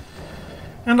house.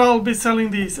 And I'll be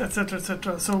selling these, etc,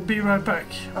 etc. So be right back.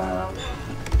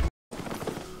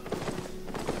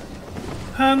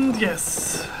 And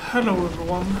yes, hello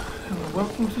everyone, and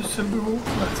welcome to Silverhawk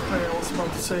Let's Play. I was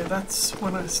about to say, that's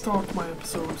when I start my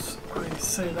episodes, I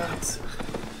say that.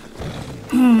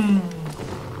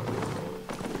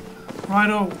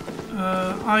 Righto.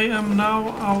 I am now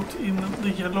out in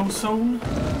the yellow zone,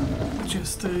 which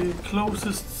is the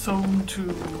closest zone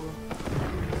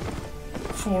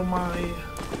for my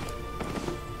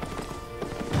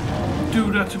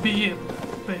dude to be in,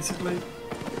 basically.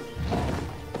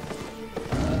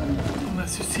 And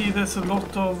as you see, there's a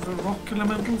lot of rock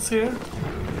elementals here.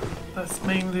 That's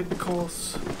mainly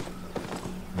because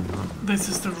this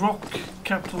is the rock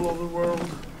capital of the world.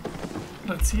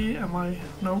 Let's see, am I?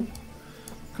 No.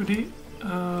 Goody.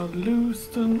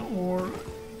 Lewiston or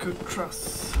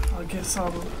Guttras. I guess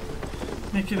I'll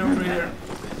make it over here.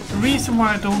 The reason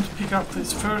why I don't pick up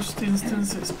this first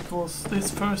instance is because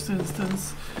this first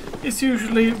instance is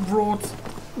usually wrought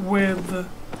with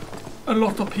a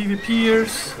lot of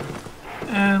PvPers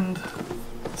and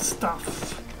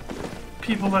stuff.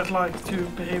 People that like to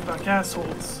behave like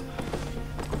assholes.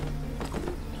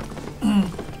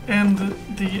 And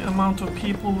the amount of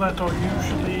people that are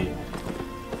usually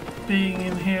being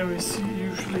in here is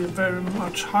usually very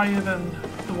much higher than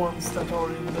the ones that are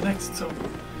in the next zone,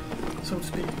 so to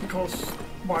speak, because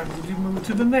why would you move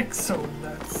to the next zone?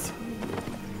 That's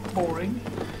boring.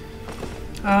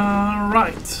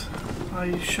 Right,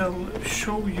 I shall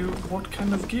show you what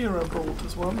kind of gear I brought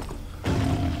as well.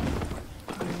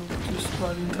 I'll just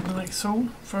ride into the next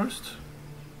zone first.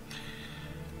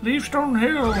 Leafstone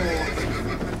Hill!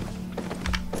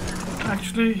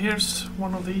 Actually, here's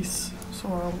one of these, so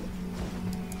I'll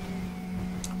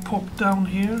pop down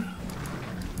here.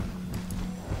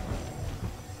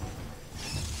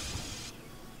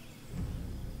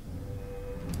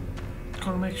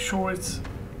 Gotta make sure it's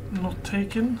not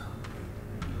taken.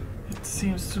 It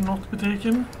seems to not be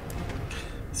taken.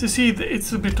 So you see,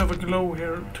 it's a bit of a glow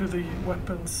here to the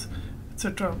weapons,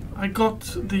 etc. I got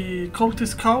the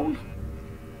cultist cowl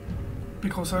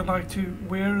because I like to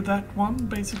wear that one,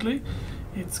 basically.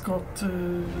 It's got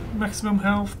maximum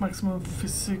health, maximum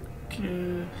physic,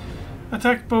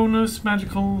 attack bonus,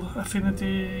 magical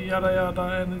affinity, yada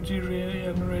yada, energy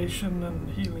regeneration and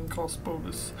healing cost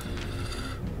bonus.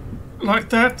 Like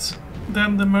that.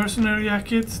 Then the mercenary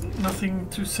jacket, nothing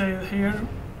to say here.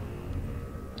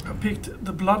 I picked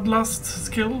the bloodlust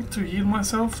skill to heal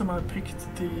myself, and I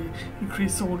picked the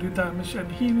increase all your damage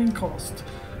and healing cost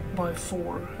by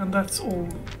 4, and that's all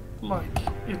like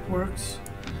it works.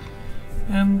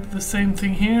 And the same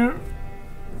thing here,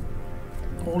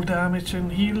 all damage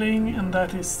and healing, and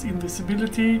that is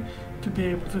invisibility, to be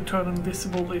able to turn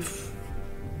invisible if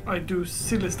I do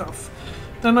silly stuff.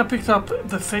 Then I picked up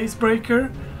the face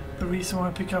breaker. The reason why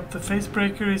I pick up the face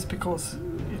breaker is because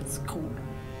it's cool.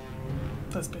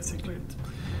 That's basically it.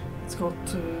 It's got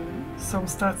some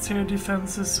stats here,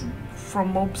 defenses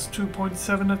from mobs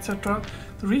 2.7, etc.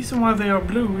 The reason why they are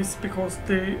blue is because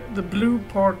the blue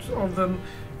part of them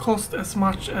cost as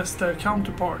much as their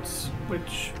counterparts,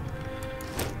 which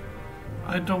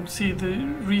I don't see the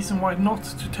reason why not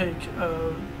to take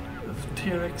a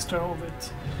tier extra of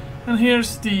it. And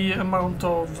here's the amount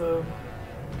of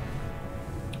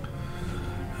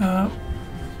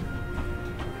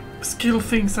skill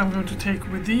things I'm going to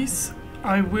take with these.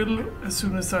 I will, as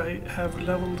soon as I have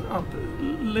leveled up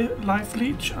Life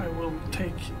Leech, I will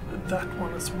take that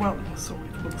one as well. So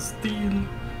it will steal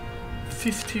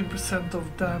 15%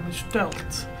 of damage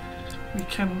dealt. We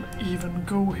can even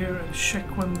go here and check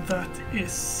when that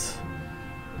is.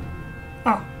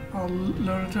 I'll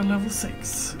learn it at level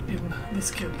 6 in the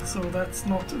skill, so that's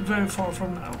not very far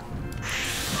from now.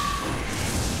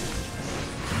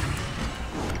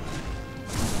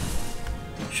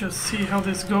 Just see how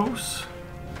this goes.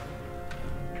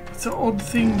 It's an odd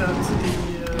thing that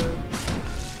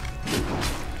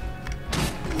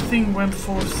the thing went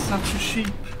for such a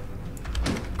cheap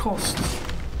cost.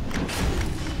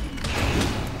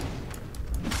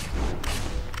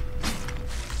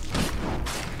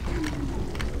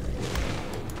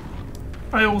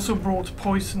 I also brought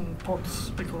poison pots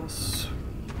because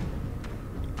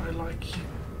I like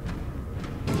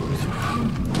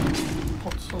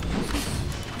pots of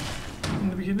poisons in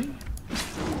the beginning.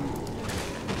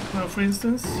 Now, for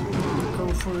instance, we'll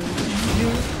go for an E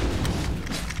here,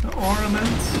 the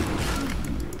ornament.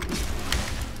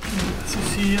 And as you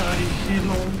see, I heal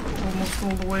almost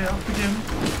all the way up again.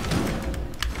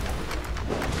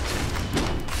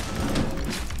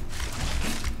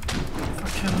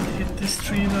 This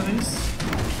tree, that is.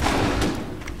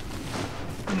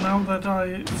 And now that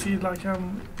I feel like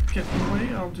I'm getting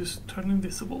away, I'll just turn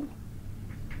invisible.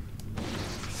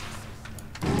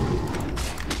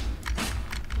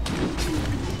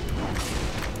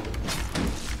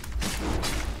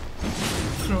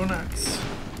 Throw an axe.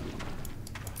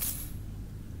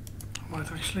 I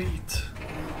might actually eat.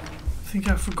 I think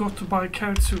I forgot to buy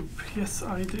carrot soup. Yes,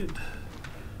 I did.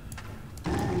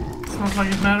 Not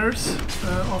like it matters.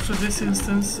 After this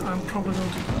instance, I'm probably going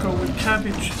to go with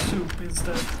cabbage soup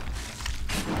instead.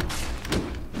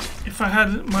 If I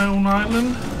had my own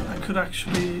island, I could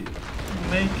actually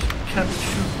make cabbage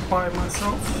soup by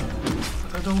myself,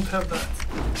 but I don't have that.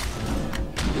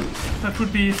 That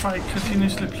would be if I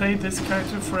continuously played this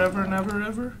character forever and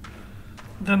ever.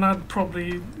 Then I'd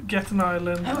probably get an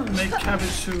island, make cabbage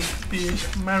soup, be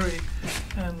merry,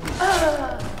 and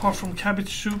apart from cabbage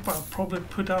soup, I'll probably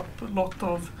put up a lot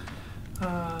of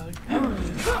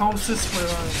houses where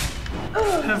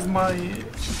I have my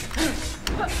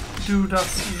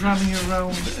dudas running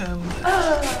around and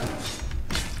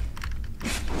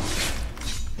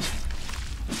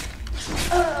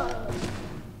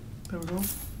there we go.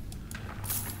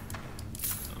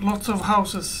 Lots of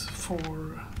houses for.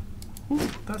 Ooh,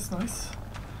 that's nice.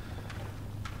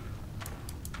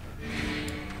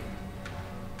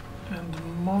 And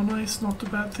mana is not a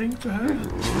bad thing to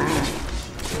have.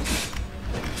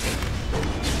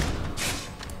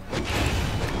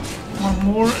 One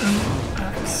more and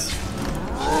axe.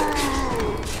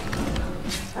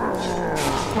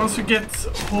 Once you get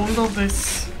hold of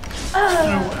this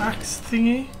throw axe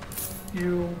thingy,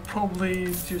 you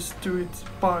probably just do it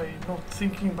by not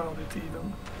thinking about it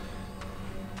even.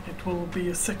 It will be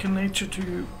a second nature to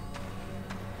you.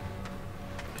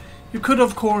 You could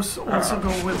of course also go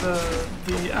with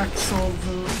the axe of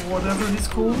whatever it's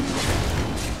called.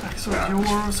 Axe of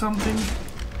Yore or something.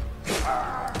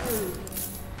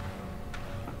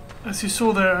 As you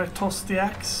saw there, I tossed the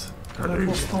axe. That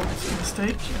was not a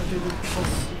mistake. I did it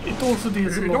because it also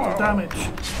deals a lot of damage,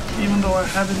 even though I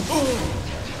haven't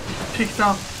picked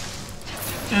up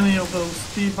any of those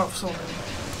debuffs on him.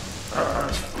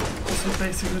 Because he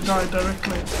basically died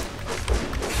directly.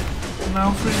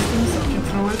 now, for instance, I can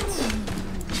throw it.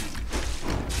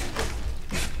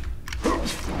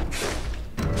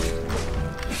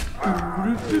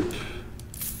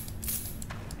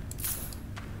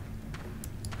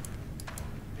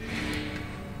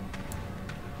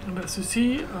 And as you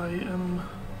see, I am...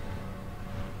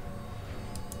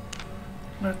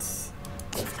 Let's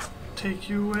take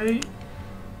you away,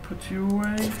 put you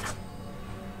away,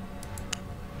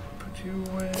 put you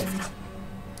away,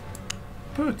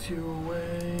 put you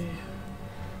away.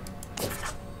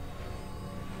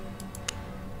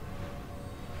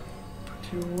 Put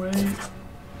you away.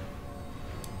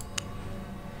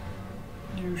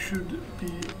 You should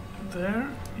be there.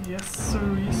 Yes,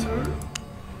 sir, sir.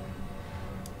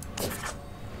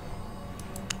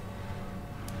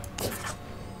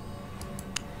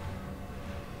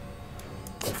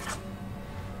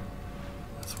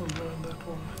 We'll learn that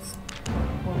one. It's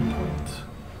 1 point.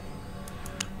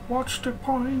 What's the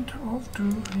point of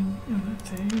doing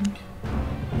anything?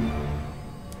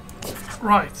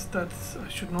 Right, that I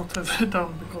should not have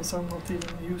done because I'm not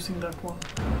even using that one.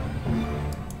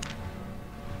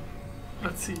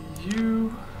 Let's see,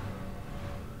 you...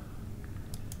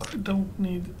 I don't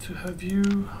need to have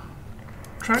you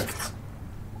tracked.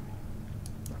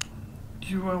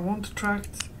 You I want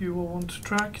tracked, you I want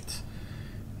tracked.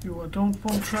 You I don't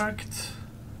want tracked.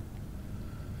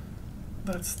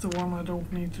 That's the one I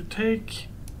don't need to take.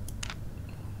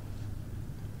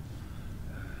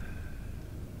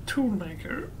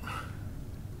 Toolmaker.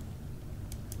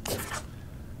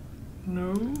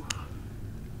 No.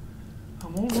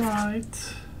 I'm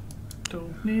alright.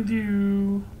 Don't need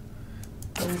you.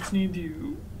 Don't need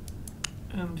you.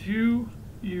 And you,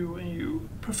 you and you.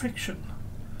 Perfection.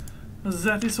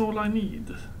 That is all I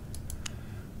need.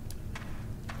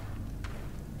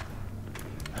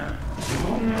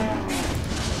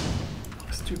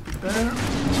 Stupid bear.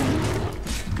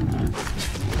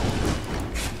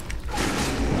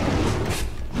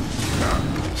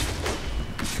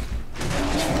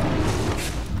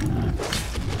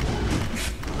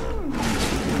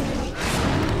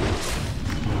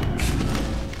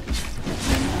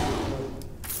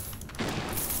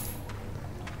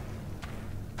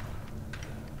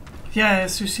 Yeah,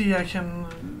 as you see, I can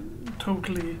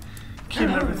totally kill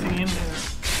everything in here.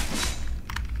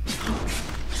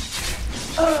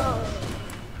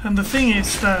 And the thing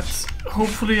is that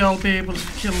hopefully I'll be able to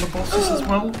kill the bosses as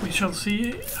well. We shall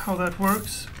see how that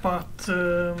works. But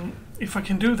if I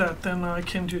can do that, then I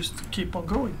can just keep on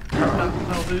going.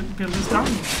 Now the build is done,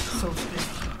 so to speak.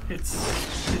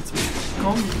 It's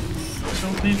gone. I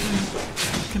don't need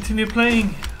to continue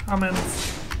playing. I mean,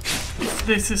 if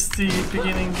this is the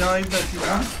beginning guide that you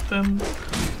want, then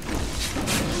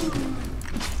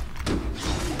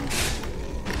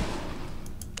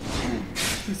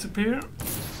disappear,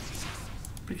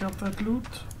 pick up that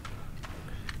loot,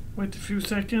 wait a few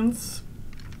seconds,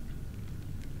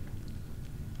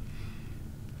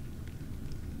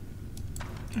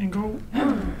 and go.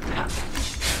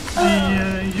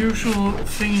 The usual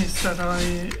thing is that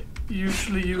I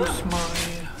usually use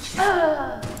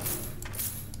my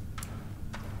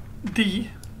D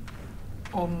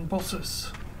on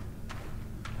bosses.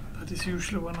 That is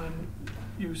usually when I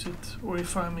use it, or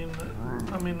if I'm in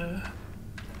a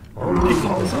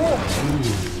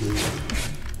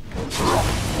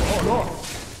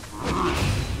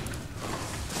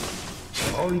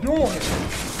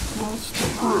what's the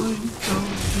point of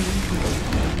doing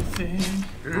anything?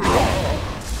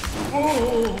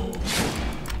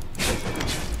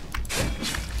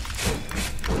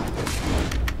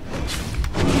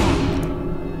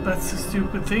 That's a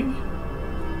stupid thing.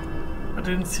 I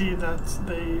didn't see that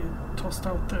they tossed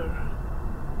out their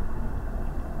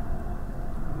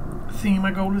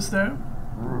thingamagol is there.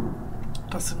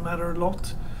 Doesn't matter a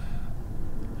lot.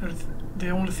 The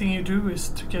only thing you do is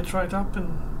to get right up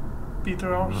and beat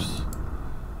their arse.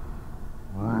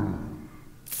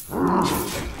 It's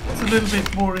a little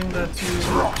bit boring that you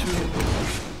have to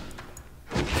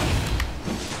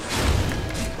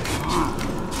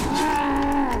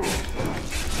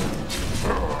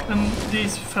and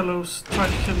these fellows try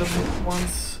to kill them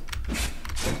once,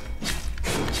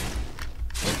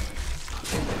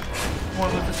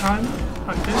 one at a time,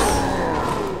 like this,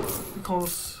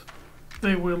 because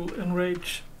they will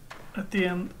enrage at the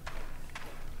end.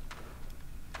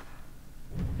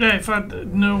 Yeah, if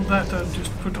I'd know that, I'd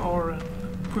just put R and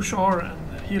push R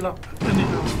and heal up.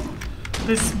 Anyhow,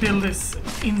 this build is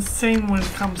insane when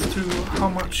it comes to how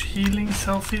much healing,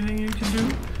 self-healing you can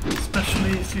do,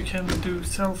 especially if you can do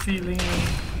self-healing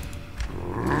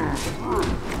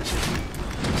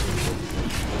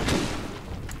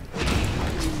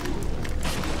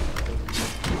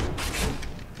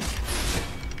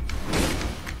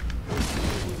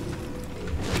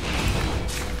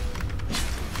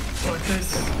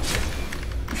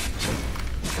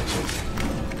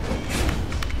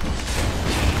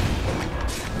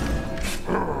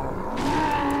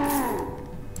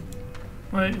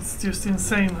Right, it's just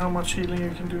insane how much healing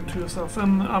you can do to yourself,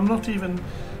 and I'm not even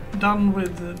done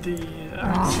with the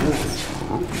axes.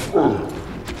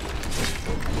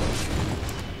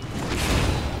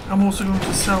 I'm also going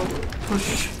to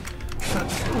self-push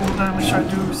that all damage I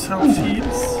do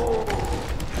self-heals.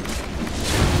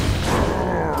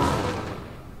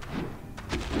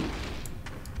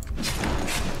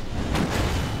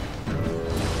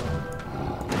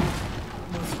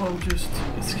 Might as well just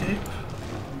escape.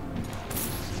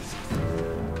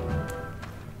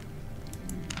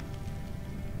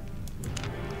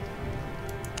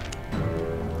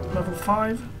 Level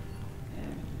 5.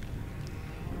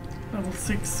 Level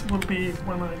 6 will be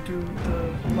when I do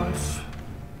the life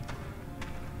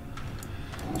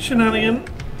shenanigan.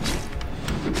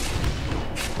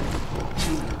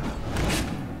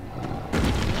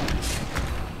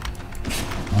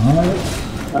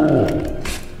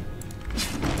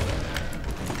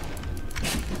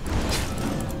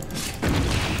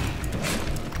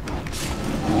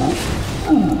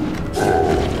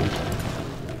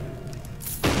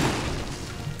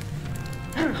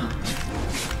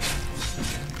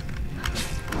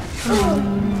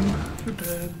 You're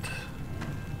dead.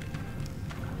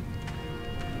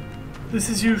 This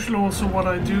is usually also what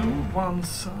I do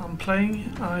once I'm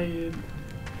playing. I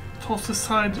toss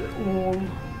aside all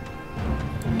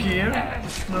gear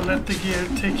and I let the gear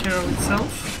take care of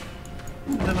itself.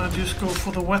 And then I just go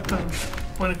for the weapon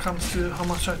when it comes to how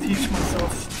much I teach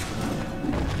myself.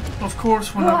 Of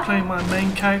course, when I play my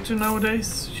main character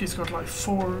nowadays, she's got like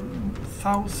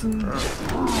 4,000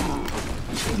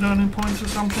 learning points or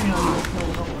something. I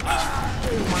don't know how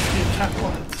much. It might be a cap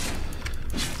on it.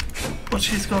 But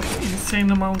she's got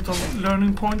insane amount of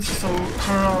learning points, so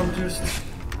her I'll just,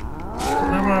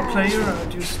 whenever I play her, I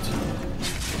just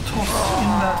toss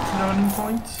in that learning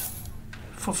point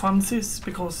for funsies,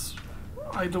 because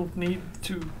I don't need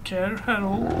to care at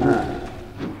all.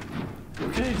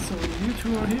 Okay, so you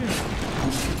two are here.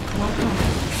 Welcome.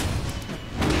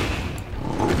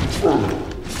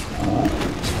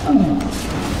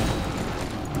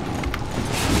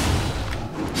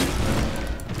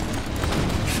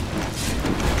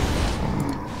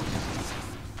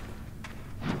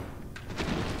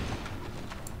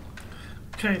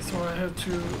 Okay, so I have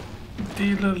to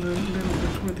deal a little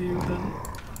bit with you then.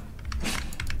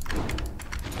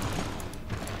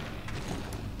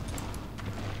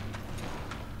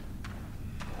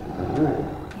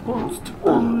 What's the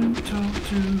point of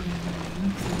doing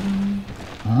anything?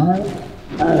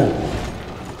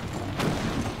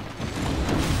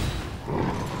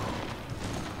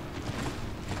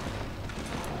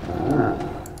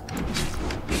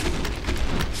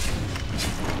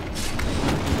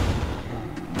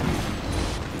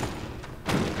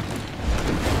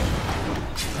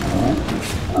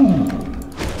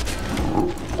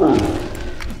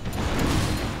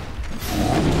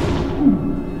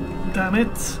 Damn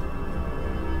it.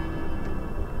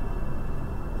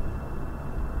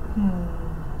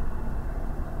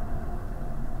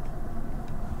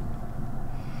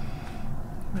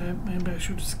 Maybe I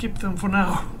should skip them for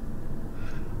now.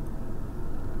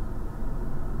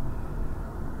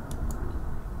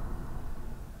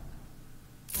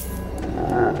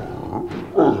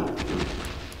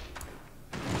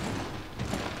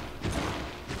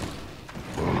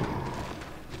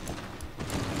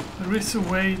 There is a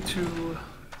way to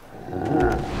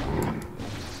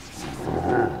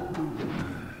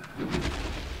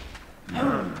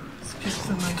skip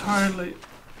them entirely.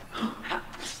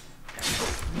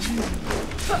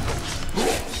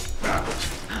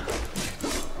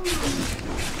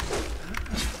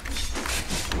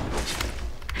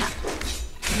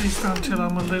 At least until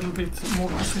I'm a little bit more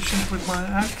proficient with my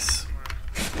axe.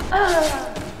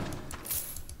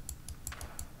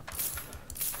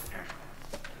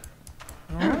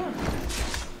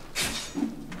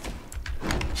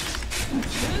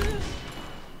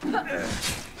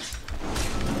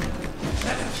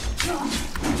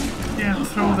 Yeah,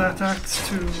 throw that axe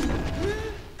to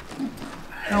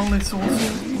hell is also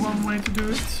one way to do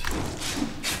it.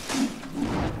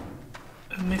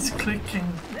 And misclick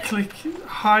and click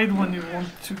hide when you want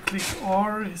to click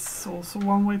R is also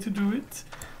one way to do it.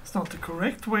 It's not the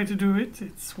correct way to do it,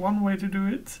 it's one way to do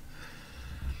it.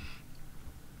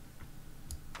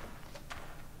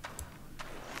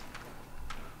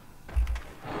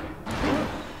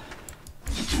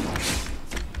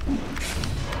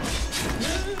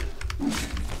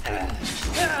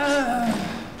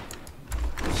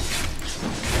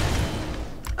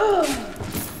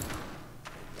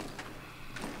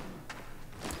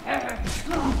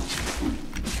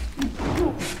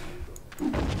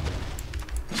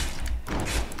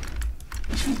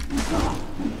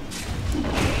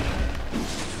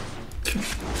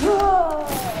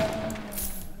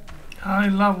 I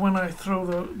love when I throw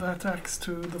that axe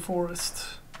to the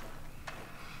forest.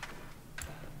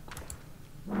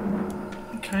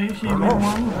 Okay, healing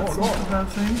one, that's not a bad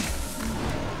thing.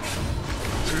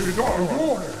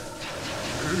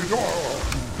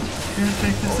 Here,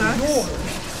 take this axe.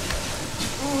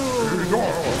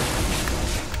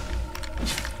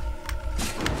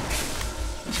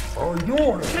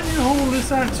 Can you hold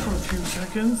this axe for a few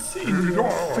seconds in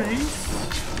your face?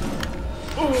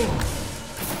 Oh!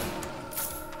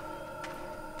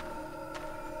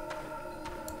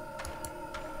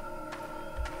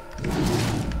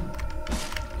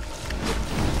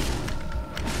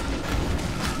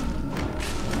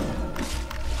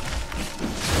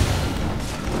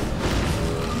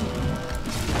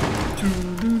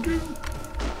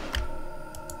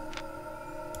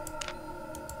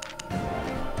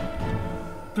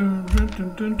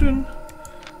 Dun, dun.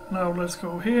 Now let's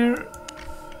go here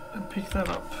and pick that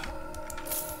up.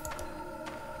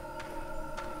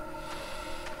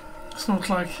 It's not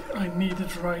like I need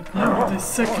it right now this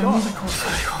second because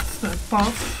I got that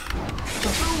buff.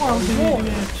 But oh, I'll be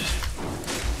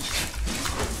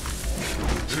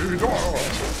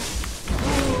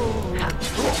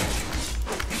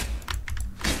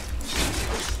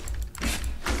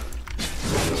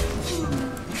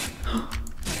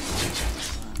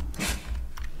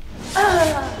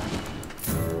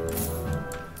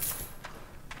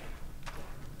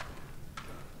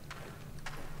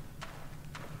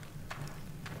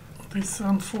This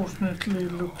unfortunately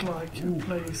look like a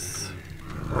place.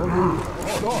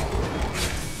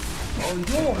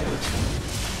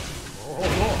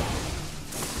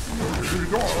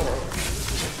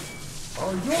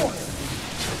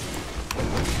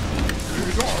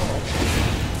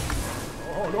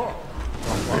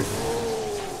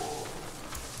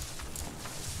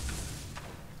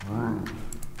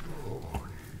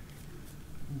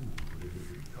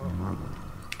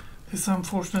 This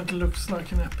unfortunately looks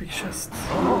like an epic chest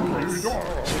place.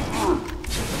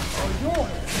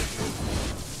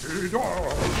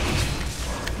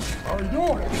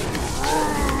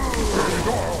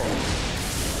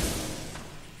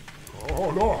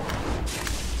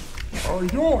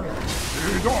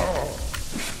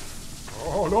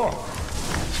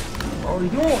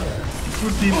 It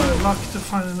would be my luck to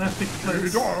find an epic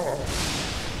place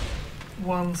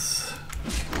once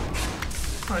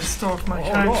I start my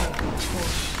character, of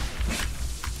course.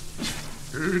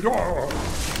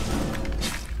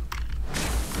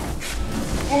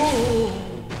 Oh!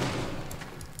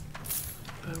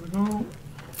 There we go.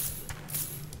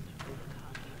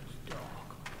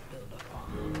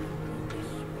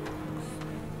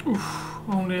 Oof,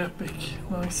 only epic.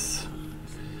 Nice.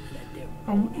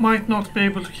 I might not be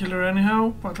able to kill her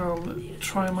anyhow, but I'll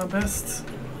try my best.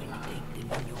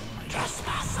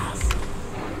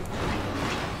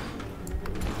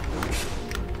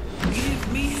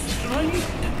 Give me strength.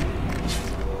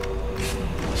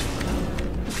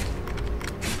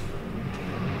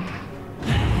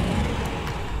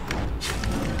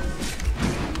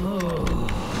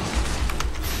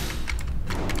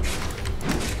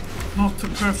 Not the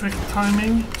perfect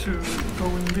timing to go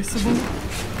invisible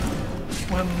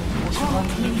when what you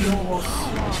wanted to do was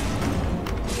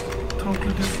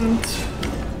totally different.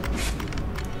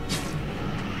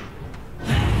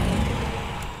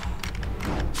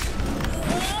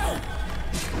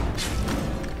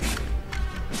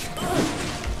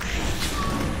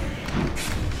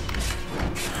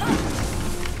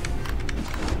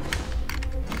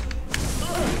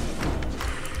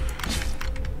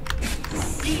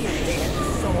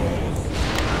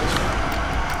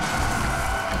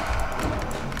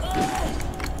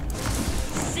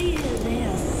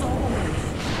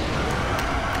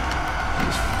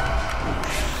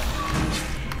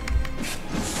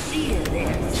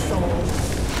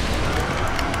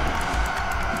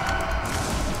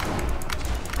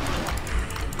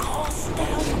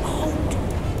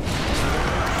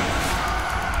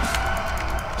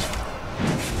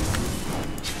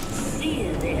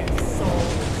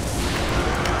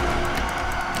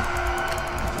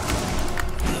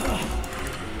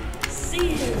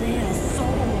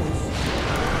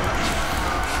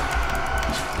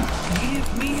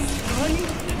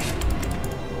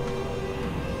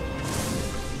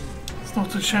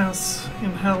 Not a chance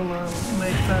in hell I'll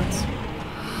make that.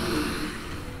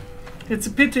 It's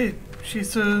a pity.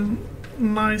 She's a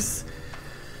nice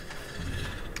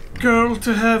girl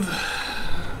to have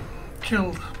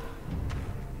killed.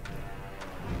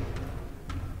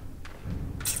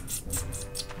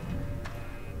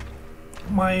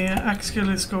 My axe skill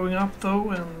is going up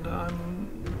though, and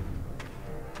I'm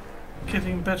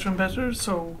getting better and better,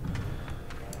 so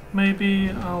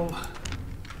maybe I'll...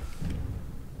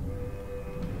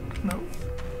 No,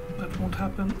 that won't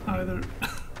happen either.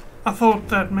 I thought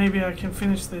that maybe I can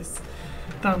finish this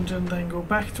dungeon then go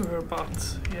back to her,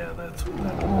 but yeah, that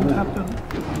won't happen.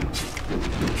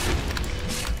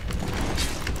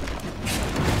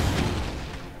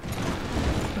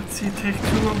 Let's see, take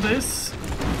 2 of this.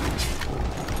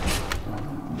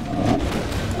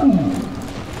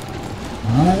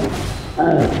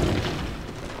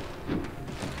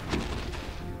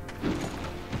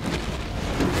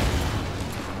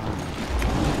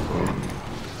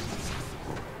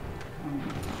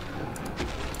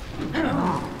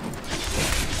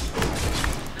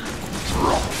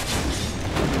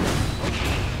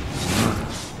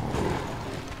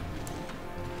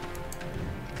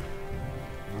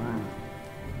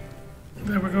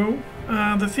 There we go.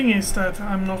 The thing is that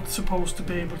I'm not supposed to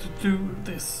be able to do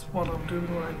this, what I'm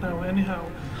doing right now anyhow,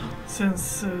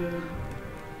 since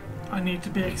I need to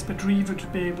be expert reaver to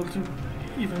be able to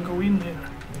even go in here.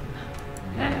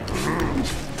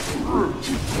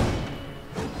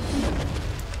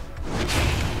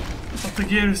 But the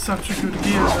gear is such a good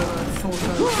gear that I thought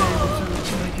I'd be able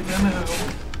to make it anyhow.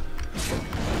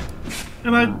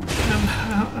 And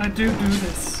I do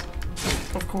this.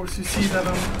 Of course, you see that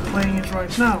I'm playing it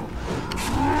right now.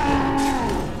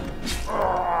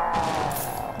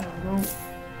 There we go.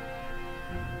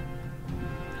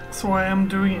 So I am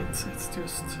doing it. It's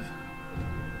just...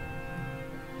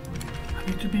 I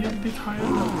need to be a bit higher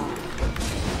now.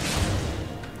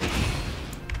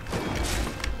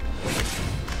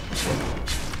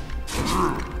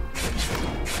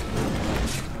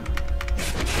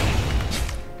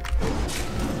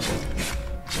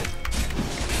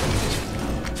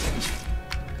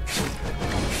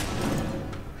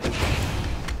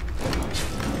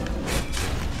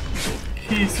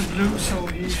 He is a blue, so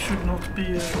he should not be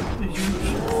a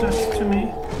huge threat to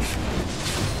me.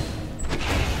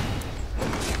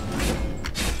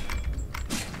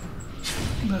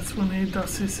 That's when he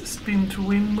does his spin to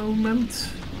win movement.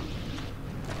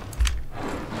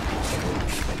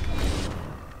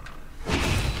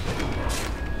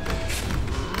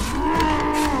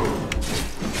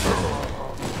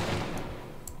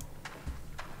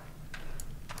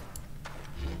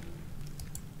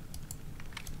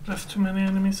 Left too many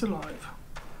enemies alive.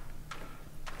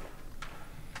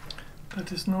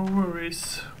 That is no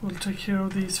worries. We'll take care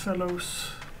of these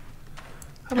fellows.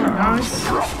 Hello, guys.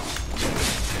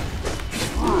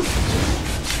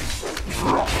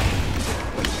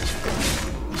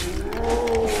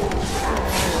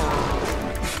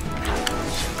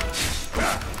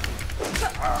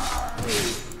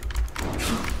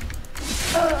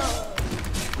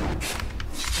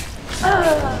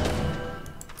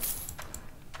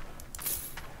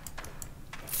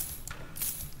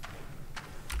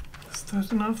 Is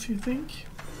that enough, you think?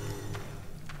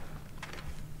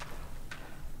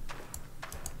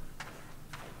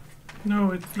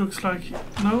 No, it looks like...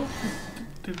 No,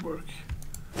 it did work.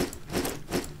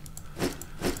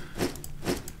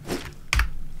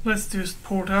 Let's just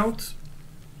port out.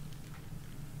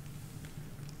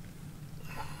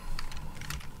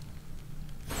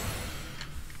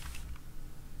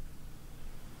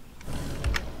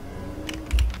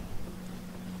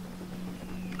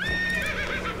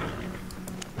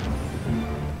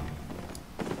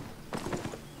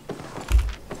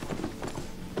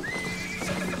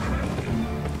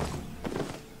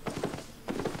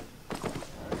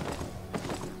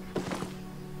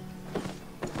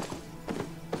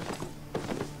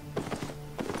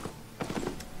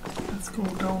 Go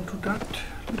down to that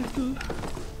little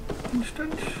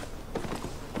instance.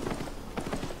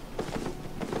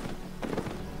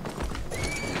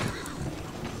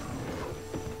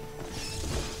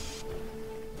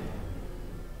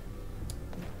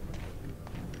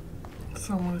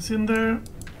 Someone is in there.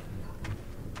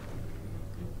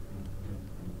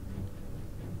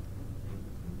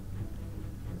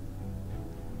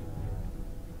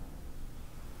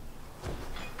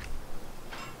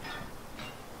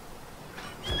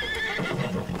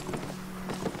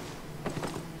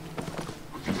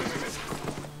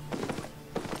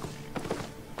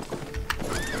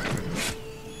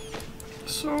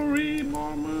 Sorry,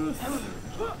 Marmoth.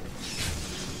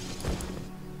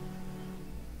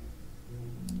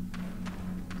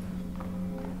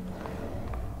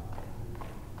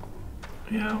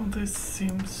 Yeah, this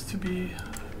seems to be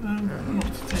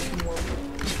not taking one.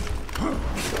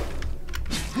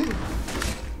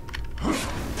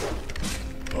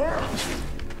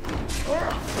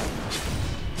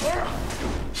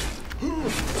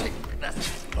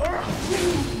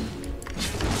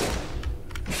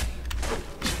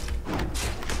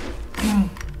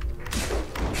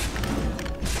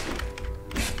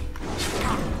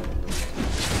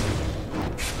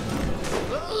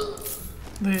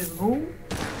 There you go.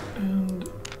 And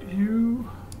you...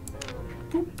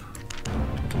 Boop.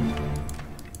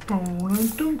 Boom.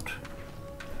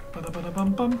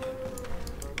 Bada-bada-bum-bump.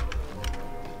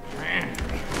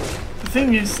 The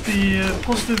thing is, the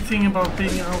positive thing about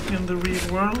being out in the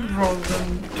real world rather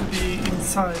than to be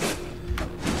inside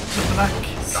the black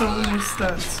zone is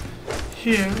that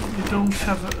here you don't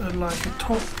have like a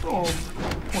top of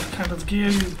what kind of gear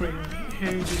you bring.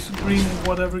 Here you just bring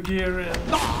whatever gear and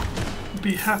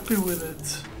be happy with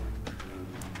it.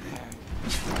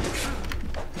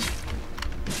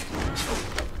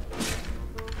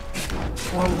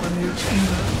 Well, when you're in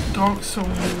the dark zone,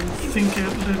 you think a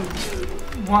little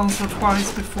once or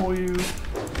twice before you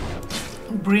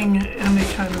bring any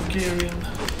kind of gear in.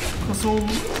 Because all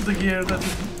the gear that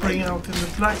you bring out in the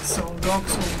black zone, dark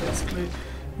zone basically,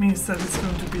 means that it's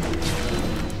going to be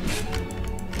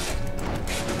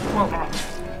well,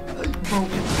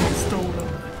 broken, stolen,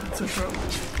 etc.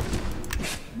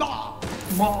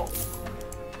 Wow.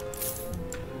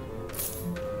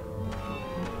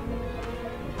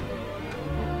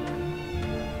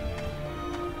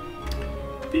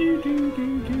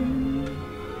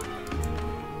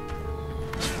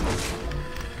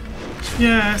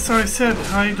 Yeah, as I said,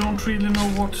 I don't really know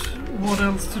what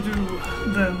else to do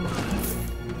than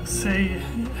say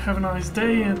have a nice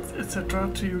day, etc.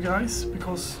 to you guys,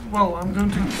 because, well, I'm going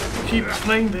to keep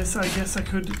playing this. I guess I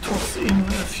could toss in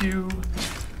a few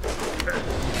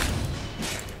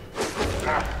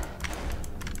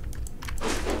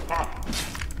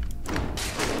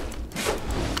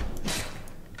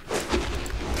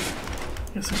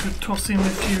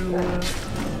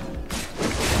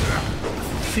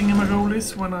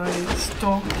thingamagolies when I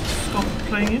stop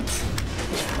playing it,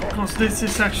 because this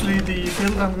is actually the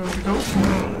build I'm going to go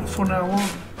for now on.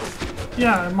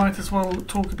 Yeah, I might as well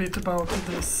talk a bit about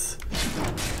this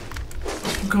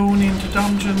going into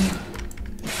dungeon.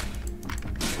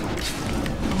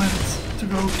 I meant to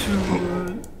go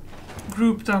to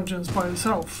group dungeons by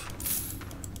yourself.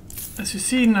 As you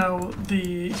see now,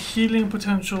 the healing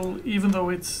potential, even though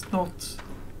it's not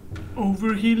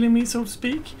over-healing me, so to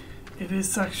speak, it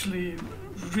is actually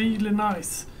really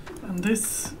nice. And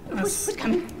this, as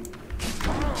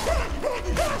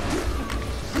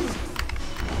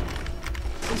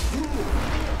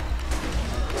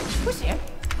Who's here?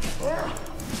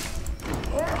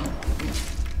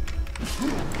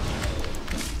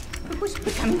 Who's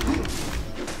coming?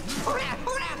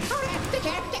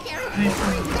 I hate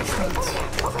when it does that.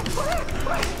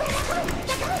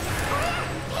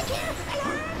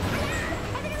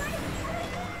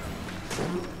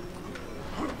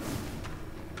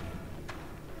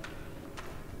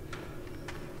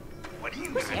 What are you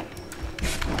doing?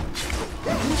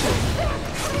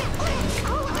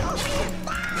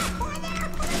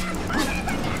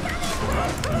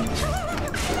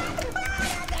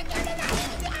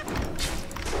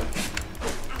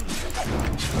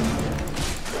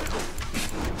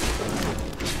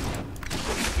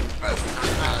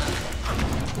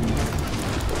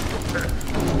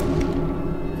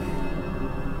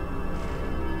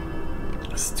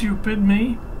 Stupid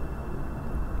me.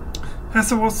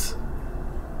 As I was...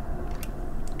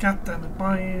 God damn it,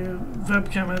 my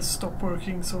webcam has stopped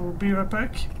working, so be right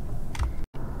back.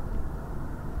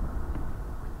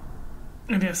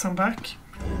 And yes, I'm back.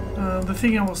 The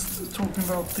thing I was talking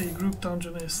about the group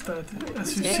dungeon is that,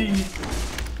 as you see,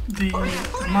 the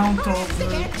amount of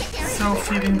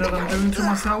self-healing that I'm doing to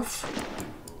myself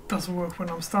doesn't work when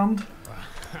I'm stunned.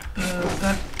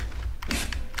 That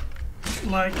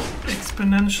like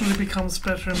exponentially becomes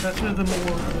better and better the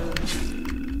more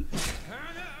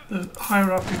the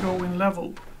higher up you go in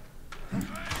level.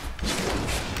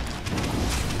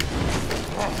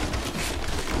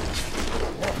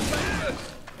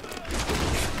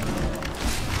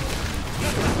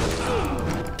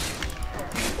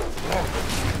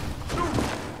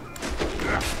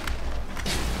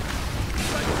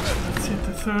 Let's hit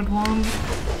the third one.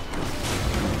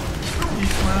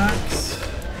 Eat my axe.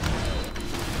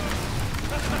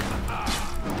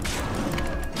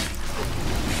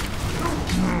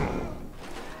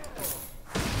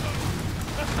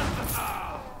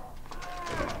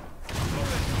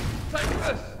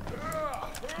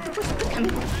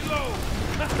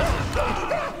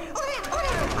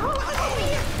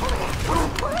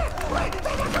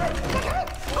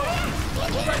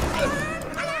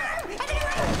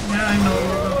 Yeah, I know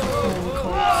you're going to pull the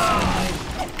cops on me.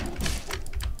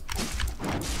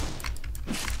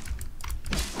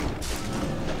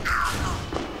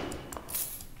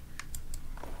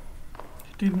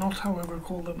 Did not, however,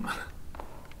 call them.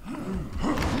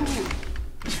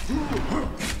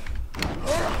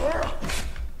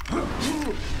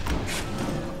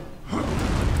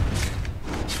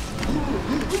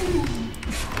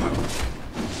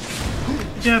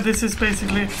 Yeah, this is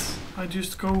basically it. I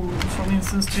just go from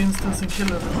instance to instance and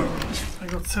kill everyone. I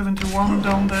got 71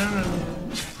 down there, and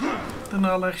then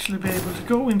I'll actually be able to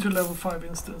go into level 5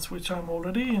 instance, which I'm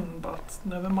already in, but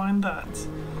never mind that.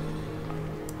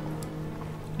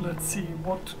 Let's see,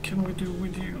 what can we do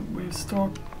with you? We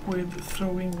start with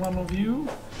throwing one of you,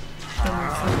 then we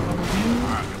throw one of you,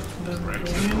 then we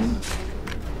go in.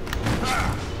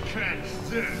 Catch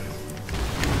this!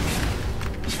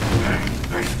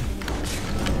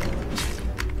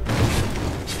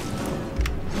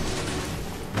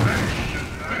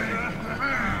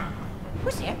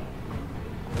 Who's here?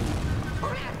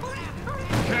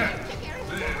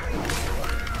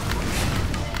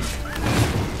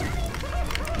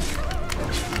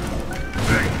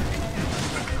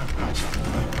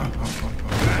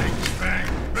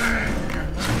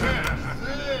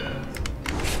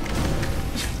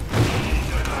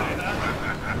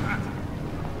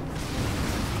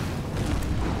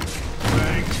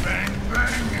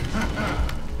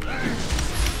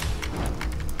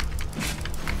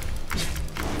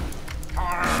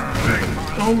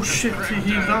 Oh shit, he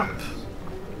healed up.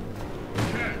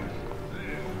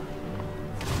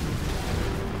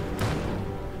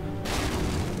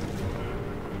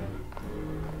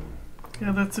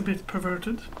 Yeah, that's a bit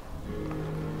perverted.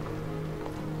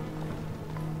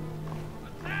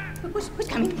 Who's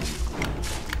coming?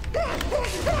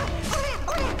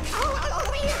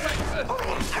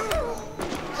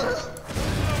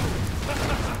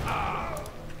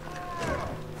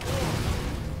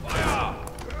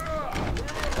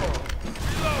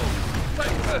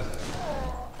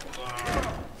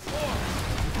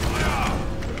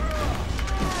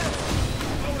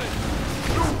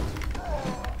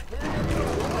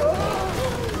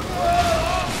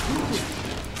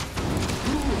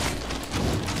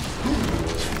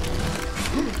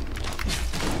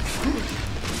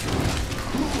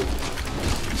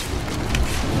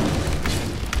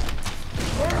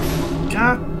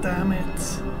 God damn it.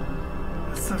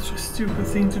 That's such a stupid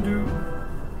thing to do.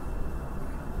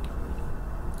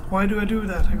 Why do I do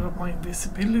that? I got my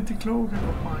invisibility cloak, I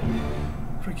got my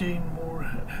regain more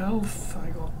health, I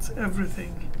got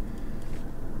everything.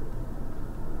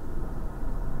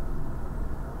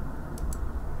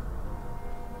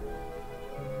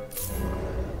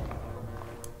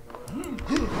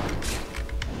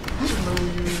 Hello,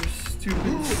 you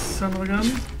stupid son of a gun.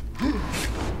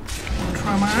 Wanna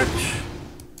try my axe?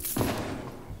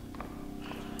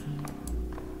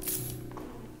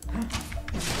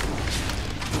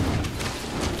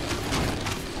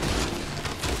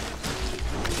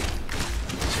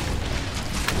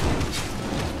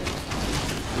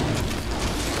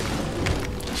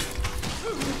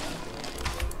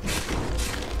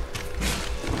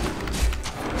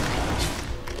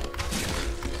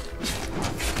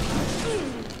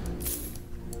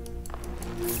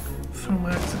 Threw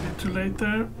my axe a bit too late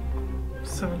there.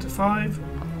 75.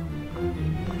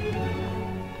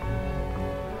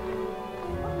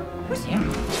 Who's here?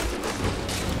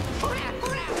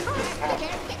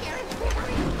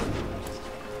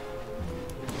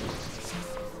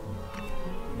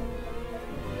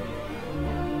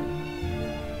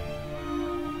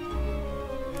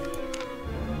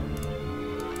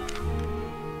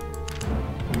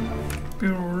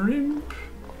 Brimp.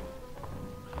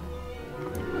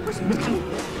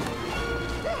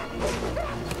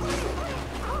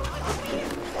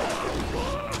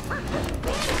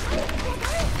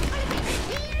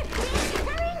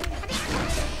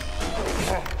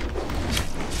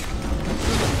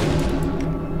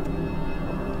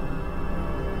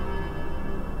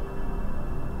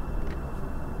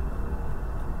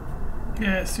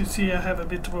 Yes, you see, I have a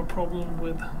bit of a problem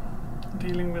with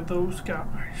dealing with those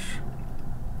guys.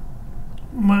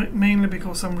 Mainly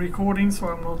because I'm recording, so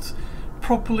I'm not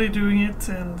properly doing it,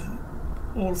 and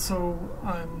also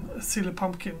I'm a silly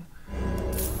pumpkin.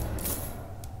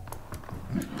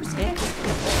 Who's here?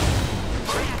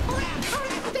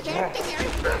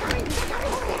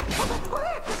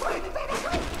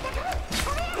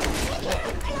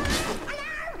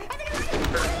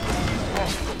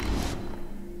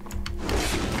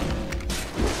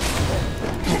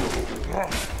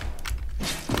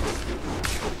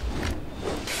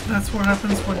 That's what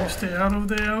happens when you stay out of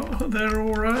their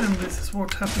aura, and this is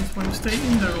what happens when you stay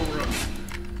in their aura.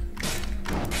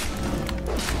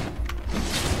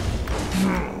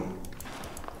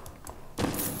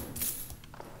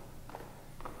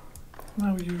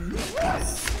 Now you're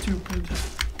stupid.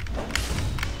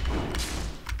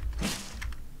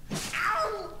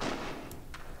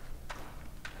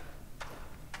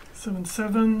 Seven,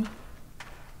 7.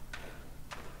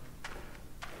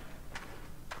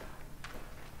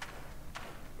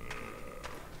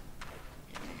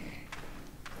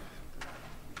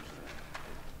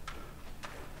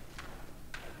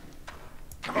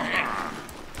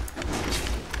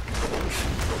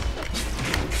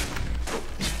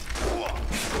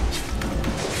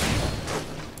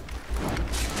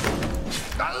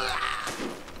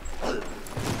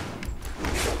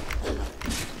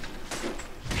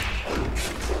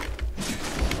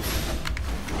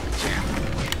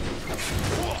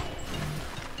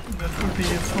 That would be a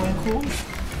phone call.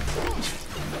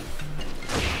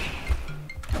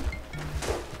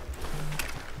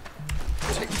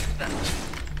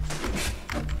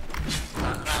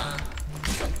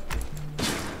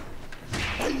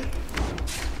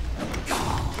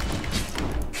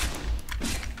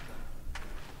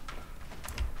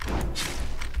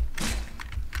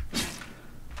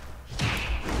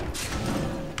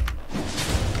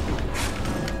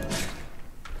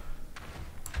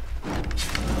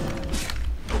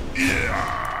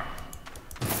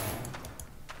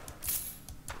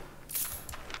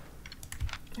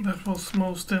 That was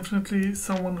most definitely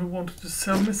someone who wanted to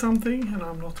sell me something, and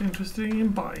I'm not interested in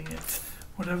buying it.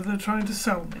 Whatever they're trying to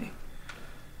sell me.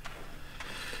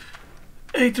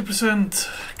 80%.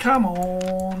 Come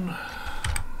on.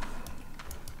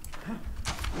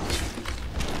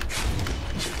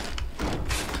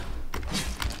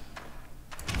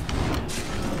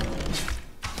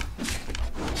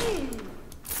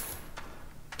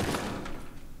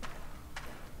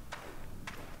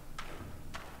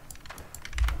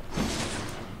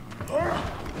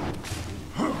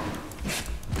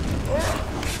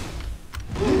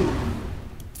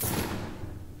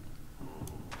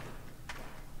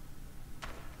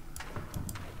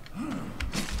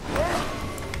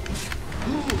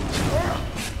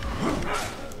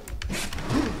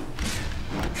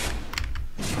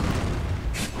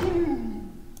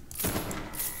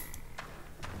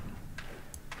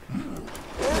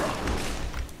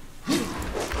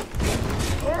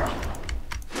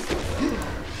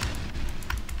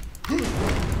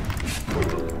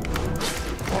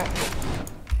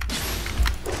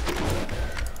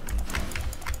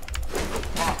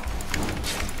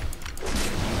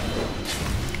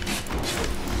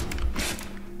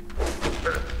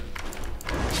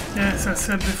 As I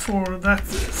said before, that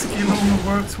skill only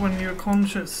works when you're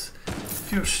conscious.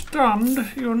 If you're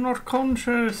stunned, you're not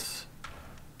conscious.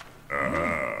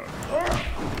 Now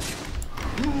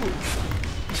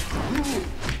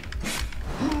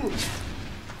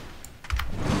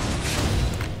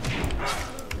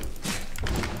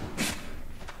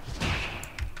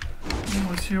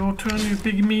it's your turn, you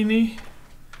big meanie.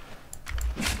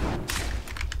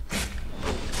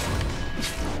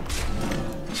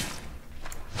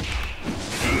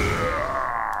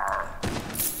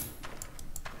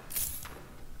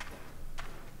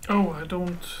 Oh, I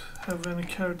don't have any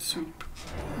carrot soup.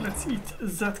 Let's eat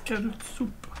that carrot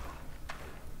soup.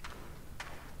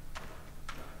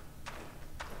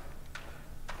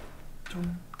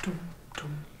 Dum, dum,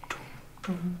 dum, dum,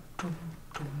 dum, dum,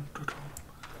 dum, dum, dum.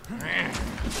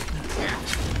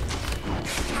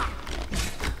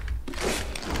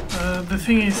 The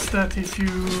thing is that if you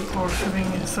are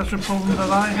having such a problem that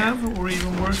I have, or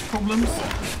even worse problems,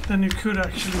 then you could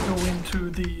actually go into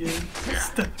the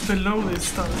step below this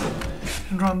stuff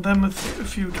and run them a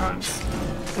few times.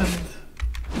 And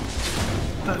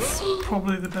that's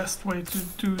probably the best way to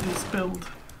do this build.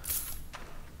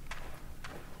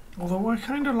 Although I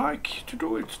kind of like to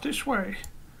do it this way.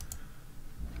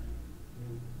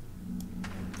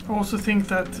 I also think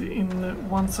that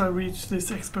once I reach this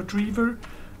expert reaver,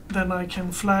 then I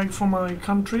can flag for my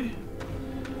country.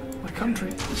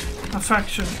 A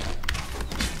faction.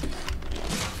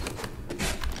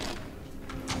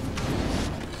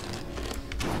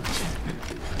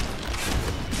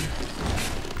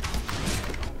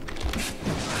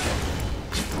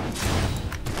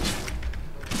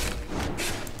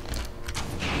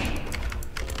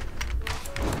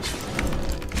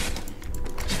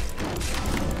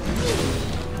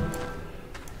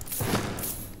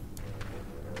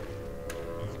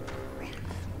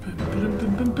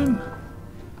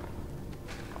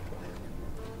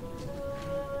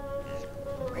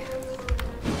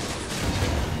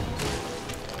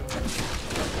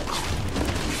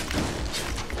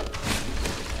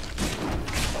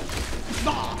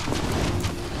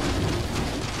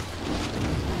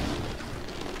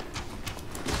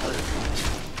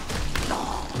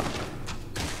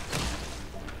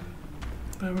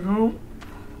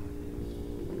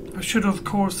 should of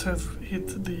course have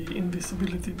hit the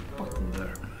invisibility button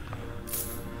there.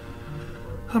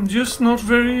 I'm just not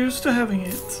very used to having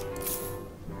it.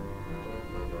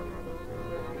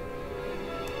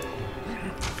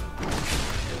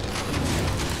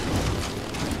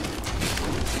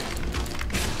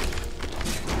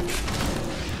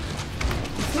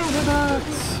 Throw the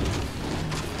axe!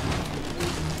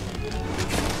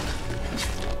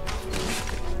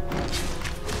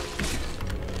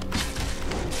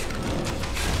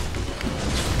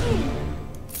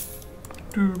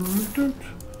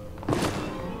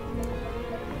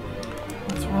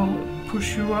 As well,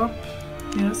 push you up.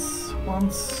 Yes,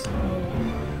 once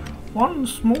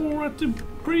more at the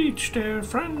breach there,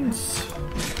 friends.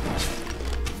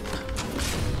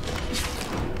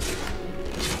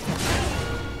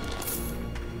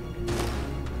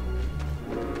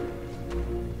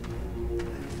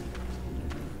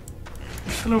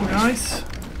 Hello, guys.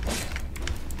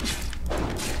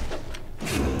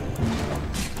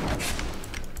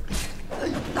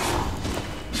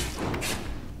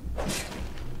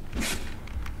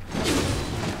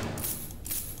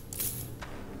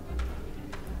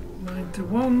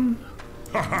 One.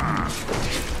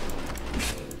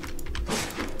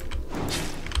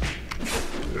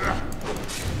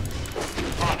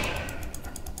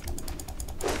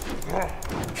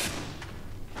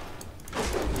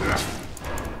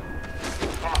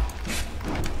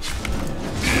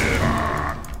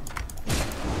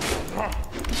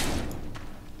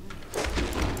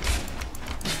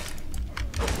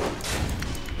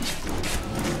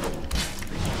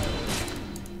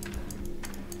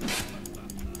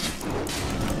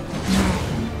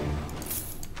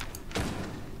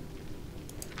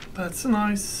 That's a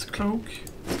nice cloak.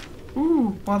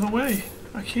 Ooh, by the way,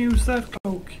 I can use that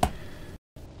cloak.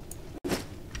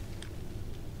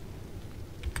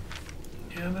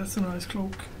 Yeah, that's a nice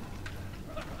cloak.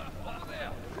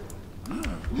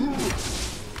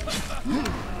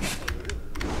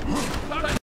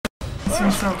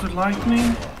 Sends out the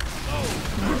lightning.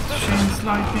 Chains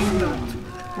lightning that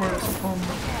works upon,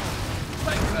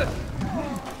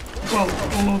 well,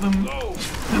 all of them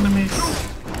enemies.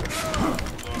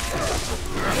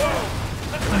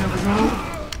 There we go.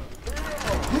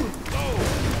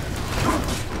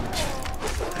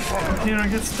 And here I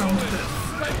get stoned to death.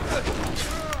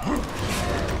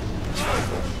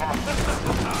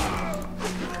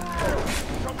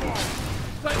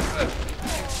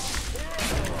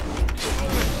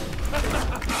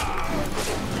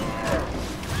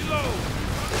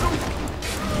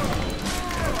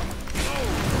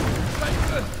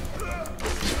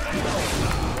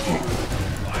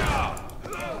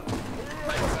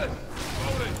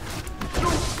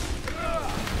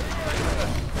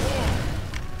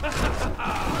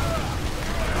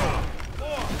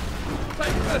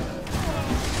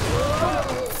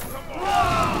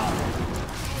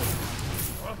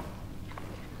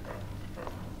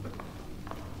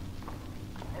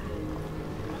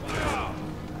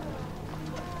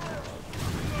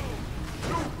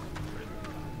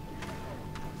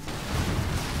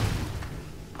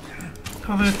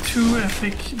 Are there two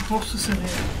epic bosses in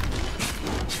here?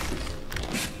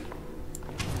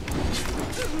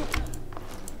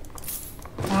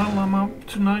 Well, I'm up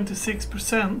to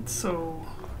 96%, so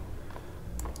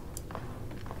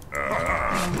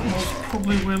I most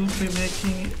probably will be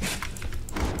making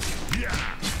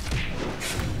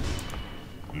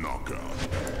Knockout.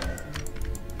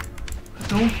 I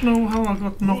don't know how I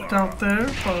got knocked out there,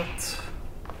 but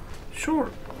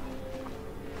sure.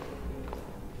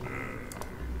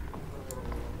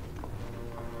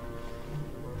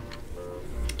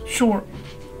 Sure.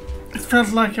 It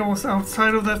felt like I was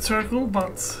outside of that circle,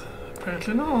 but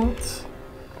apparently not.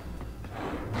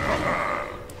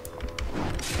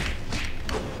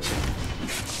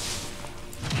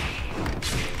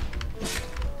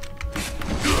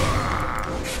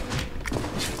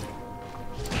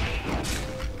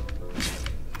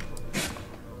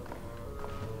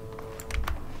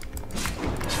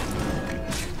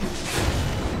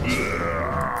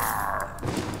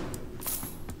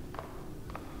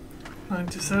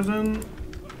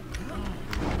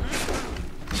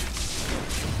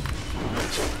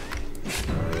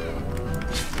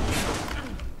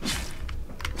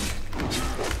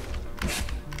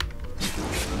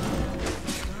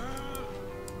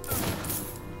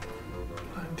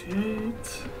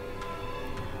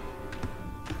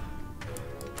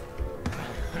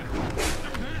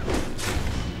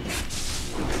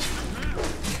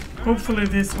 Hopefully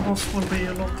this boss will be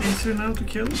a lot easier now to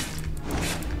kill.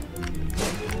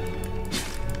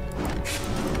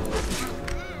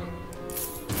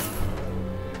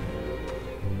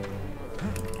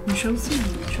 shall see,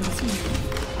 we shall see.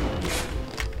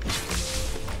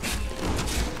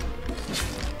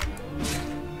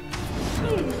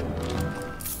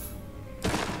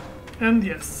 And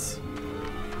yes.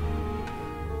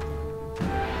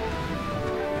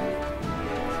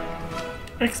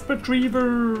 Expert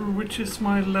Reaver, which is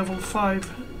my level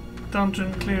 5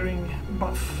 dungeon clearing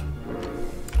buff,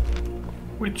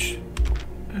 which,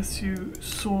 as you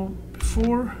saw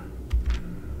before,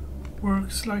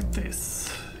 works like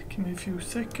this. Give me a few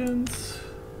seconds.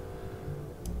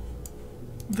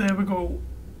 There we go.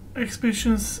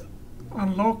 Expeditions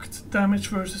unlocked. Damage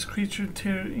versus creature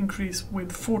tier increase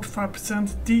with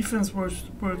 45%. Defense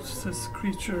versus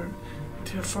creature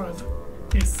tier 5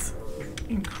 is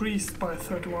increased by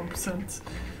 31%.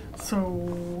 So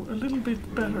a little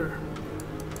bit better.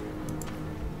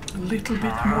 A little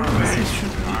bit more as it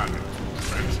should be.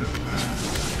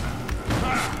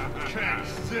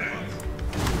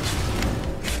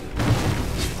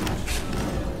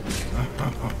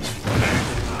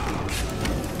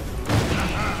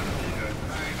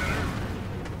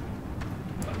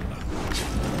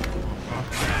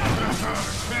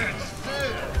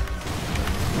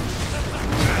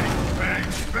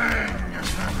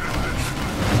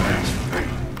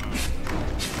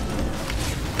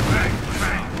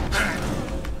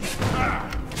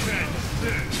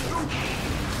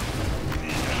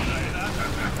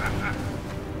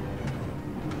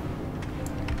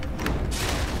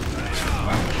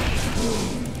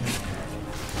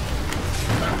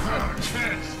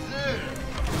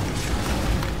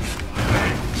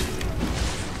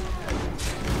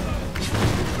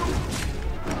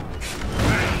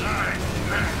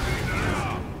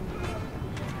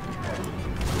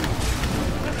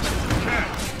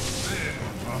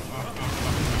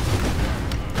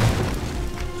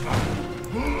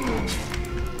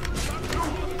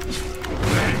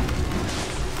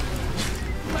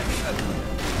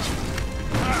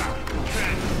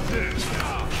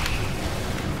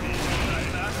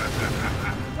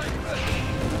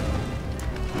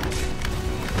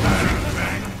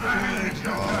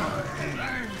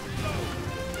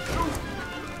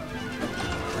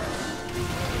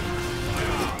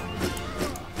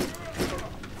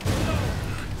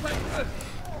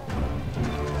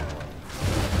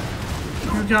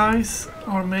 You guys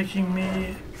are making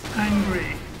me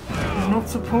angry. You're not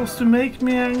supposed to make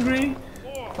me angry,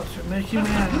 but you're making me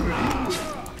angry.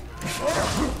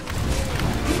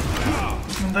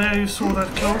 And there you saw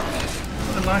that cloak,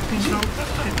 the lightning cloak,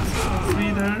 hit all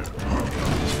three there.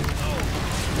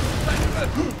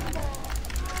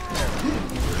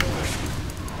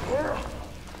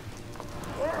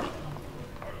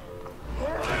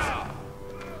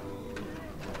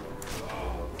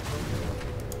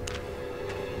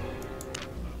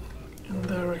 And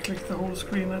there I click the whole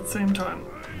screen at the same time.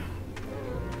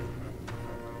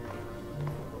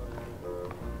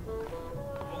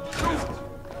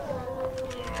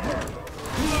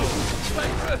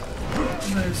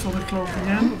 There you saw the cloak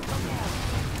again.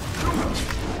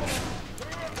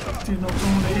 Did not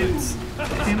only hit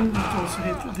him, but also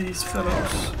hit these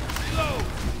fellows.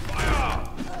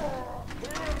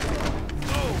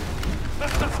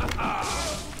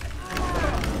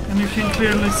 And you can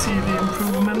clearly see the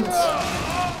improvement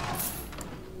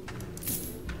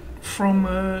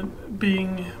from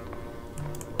being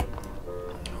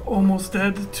almost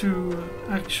dead to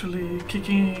actually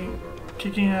kicking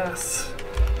ass.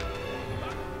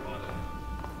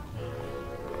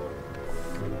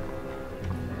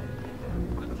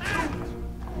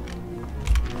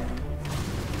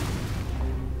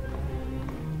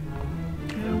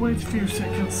 Wait a few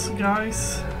seconds,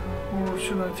 guys. Or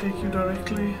should I take you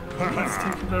directly? Let's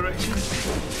take you directly.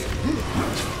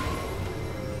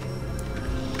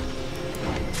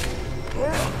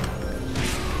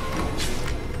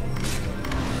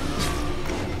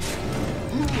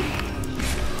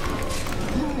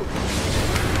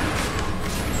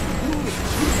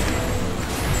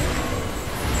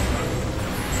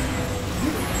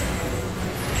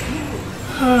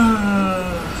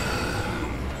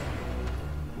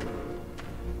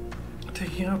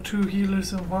 Taking out 2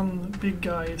 healers and 1 big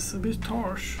guy is a bit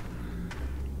harsh.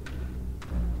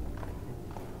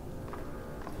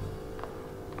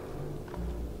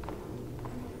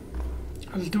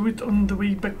 I'll do it on the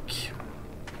way back.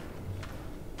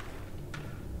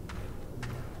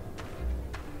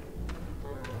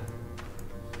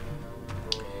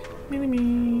 Mini-me,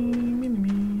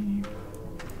 mini-me.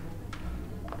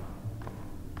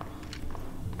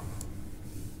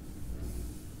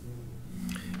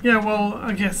 Yeah, well,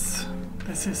 I guess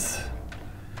this is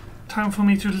time for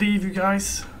me to leave you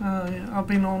guys. I've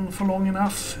been on for long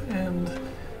enough, and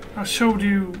I showed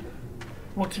you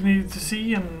what you needed to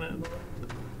see, and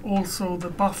also the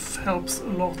buff helps a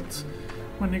lot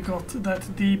when you got that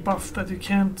debuff that you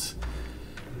can't...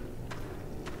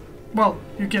 Well,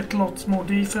 you get lots more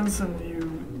defense and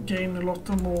you gain a lot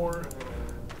more...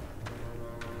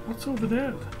 What's over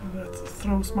there? That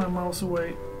throws my mouse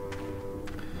away.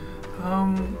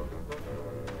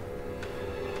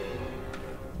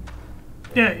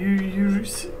 Yeah, you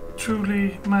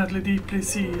truly, madly, deeply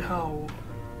see how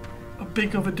a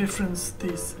big of a difference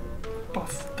this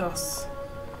buff does.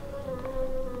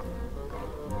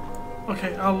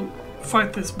 Okay, I'll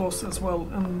fight this boss as well,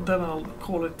 and then I'll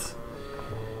call it.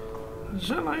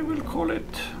 Then I will call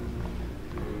it.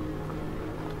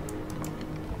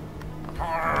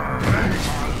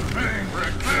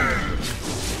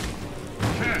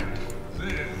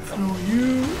 Throw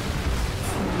you.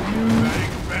 Throw you.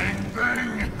 Bang,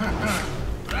 bang, bang!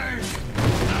 Bang!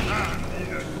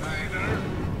 Need a niner.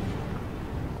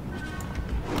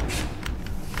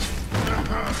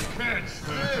 Catch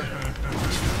this!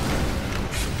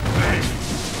 Bang!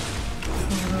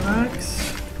 Battleaxe.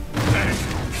 Bang!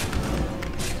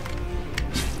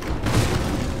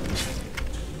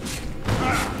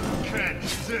 Catch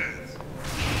this!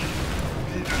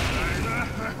 Need a niner.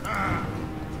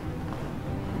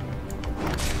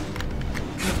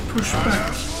 Push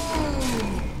back.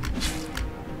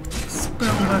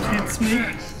 Spell that hits me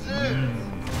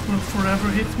will forever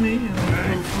hit me, and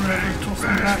it will forever toss me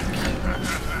back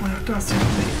when it does hit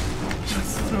me.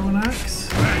 Let's throw an axe.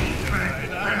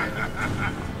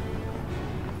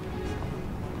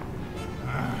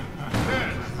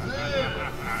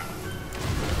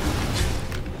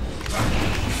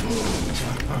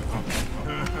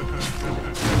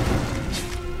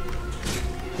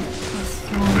 Let's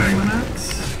throw an axe.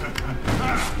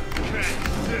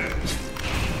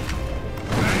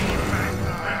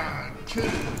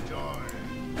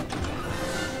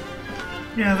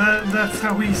 Yeah, that's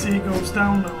how easy it goes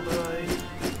down now that I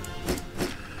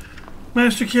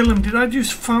managed to kill him. Did I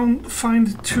just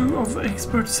find 2 of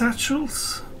expert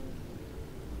satchels?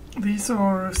 These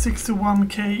are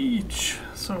 61k each,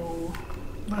 so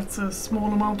that's a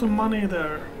small amount of money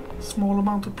there. Small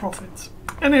amount of profit.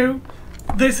 Anyway,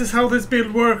 this is how this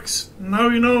build works. Now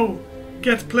you know.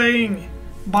 Get playing.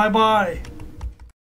 Bye bye.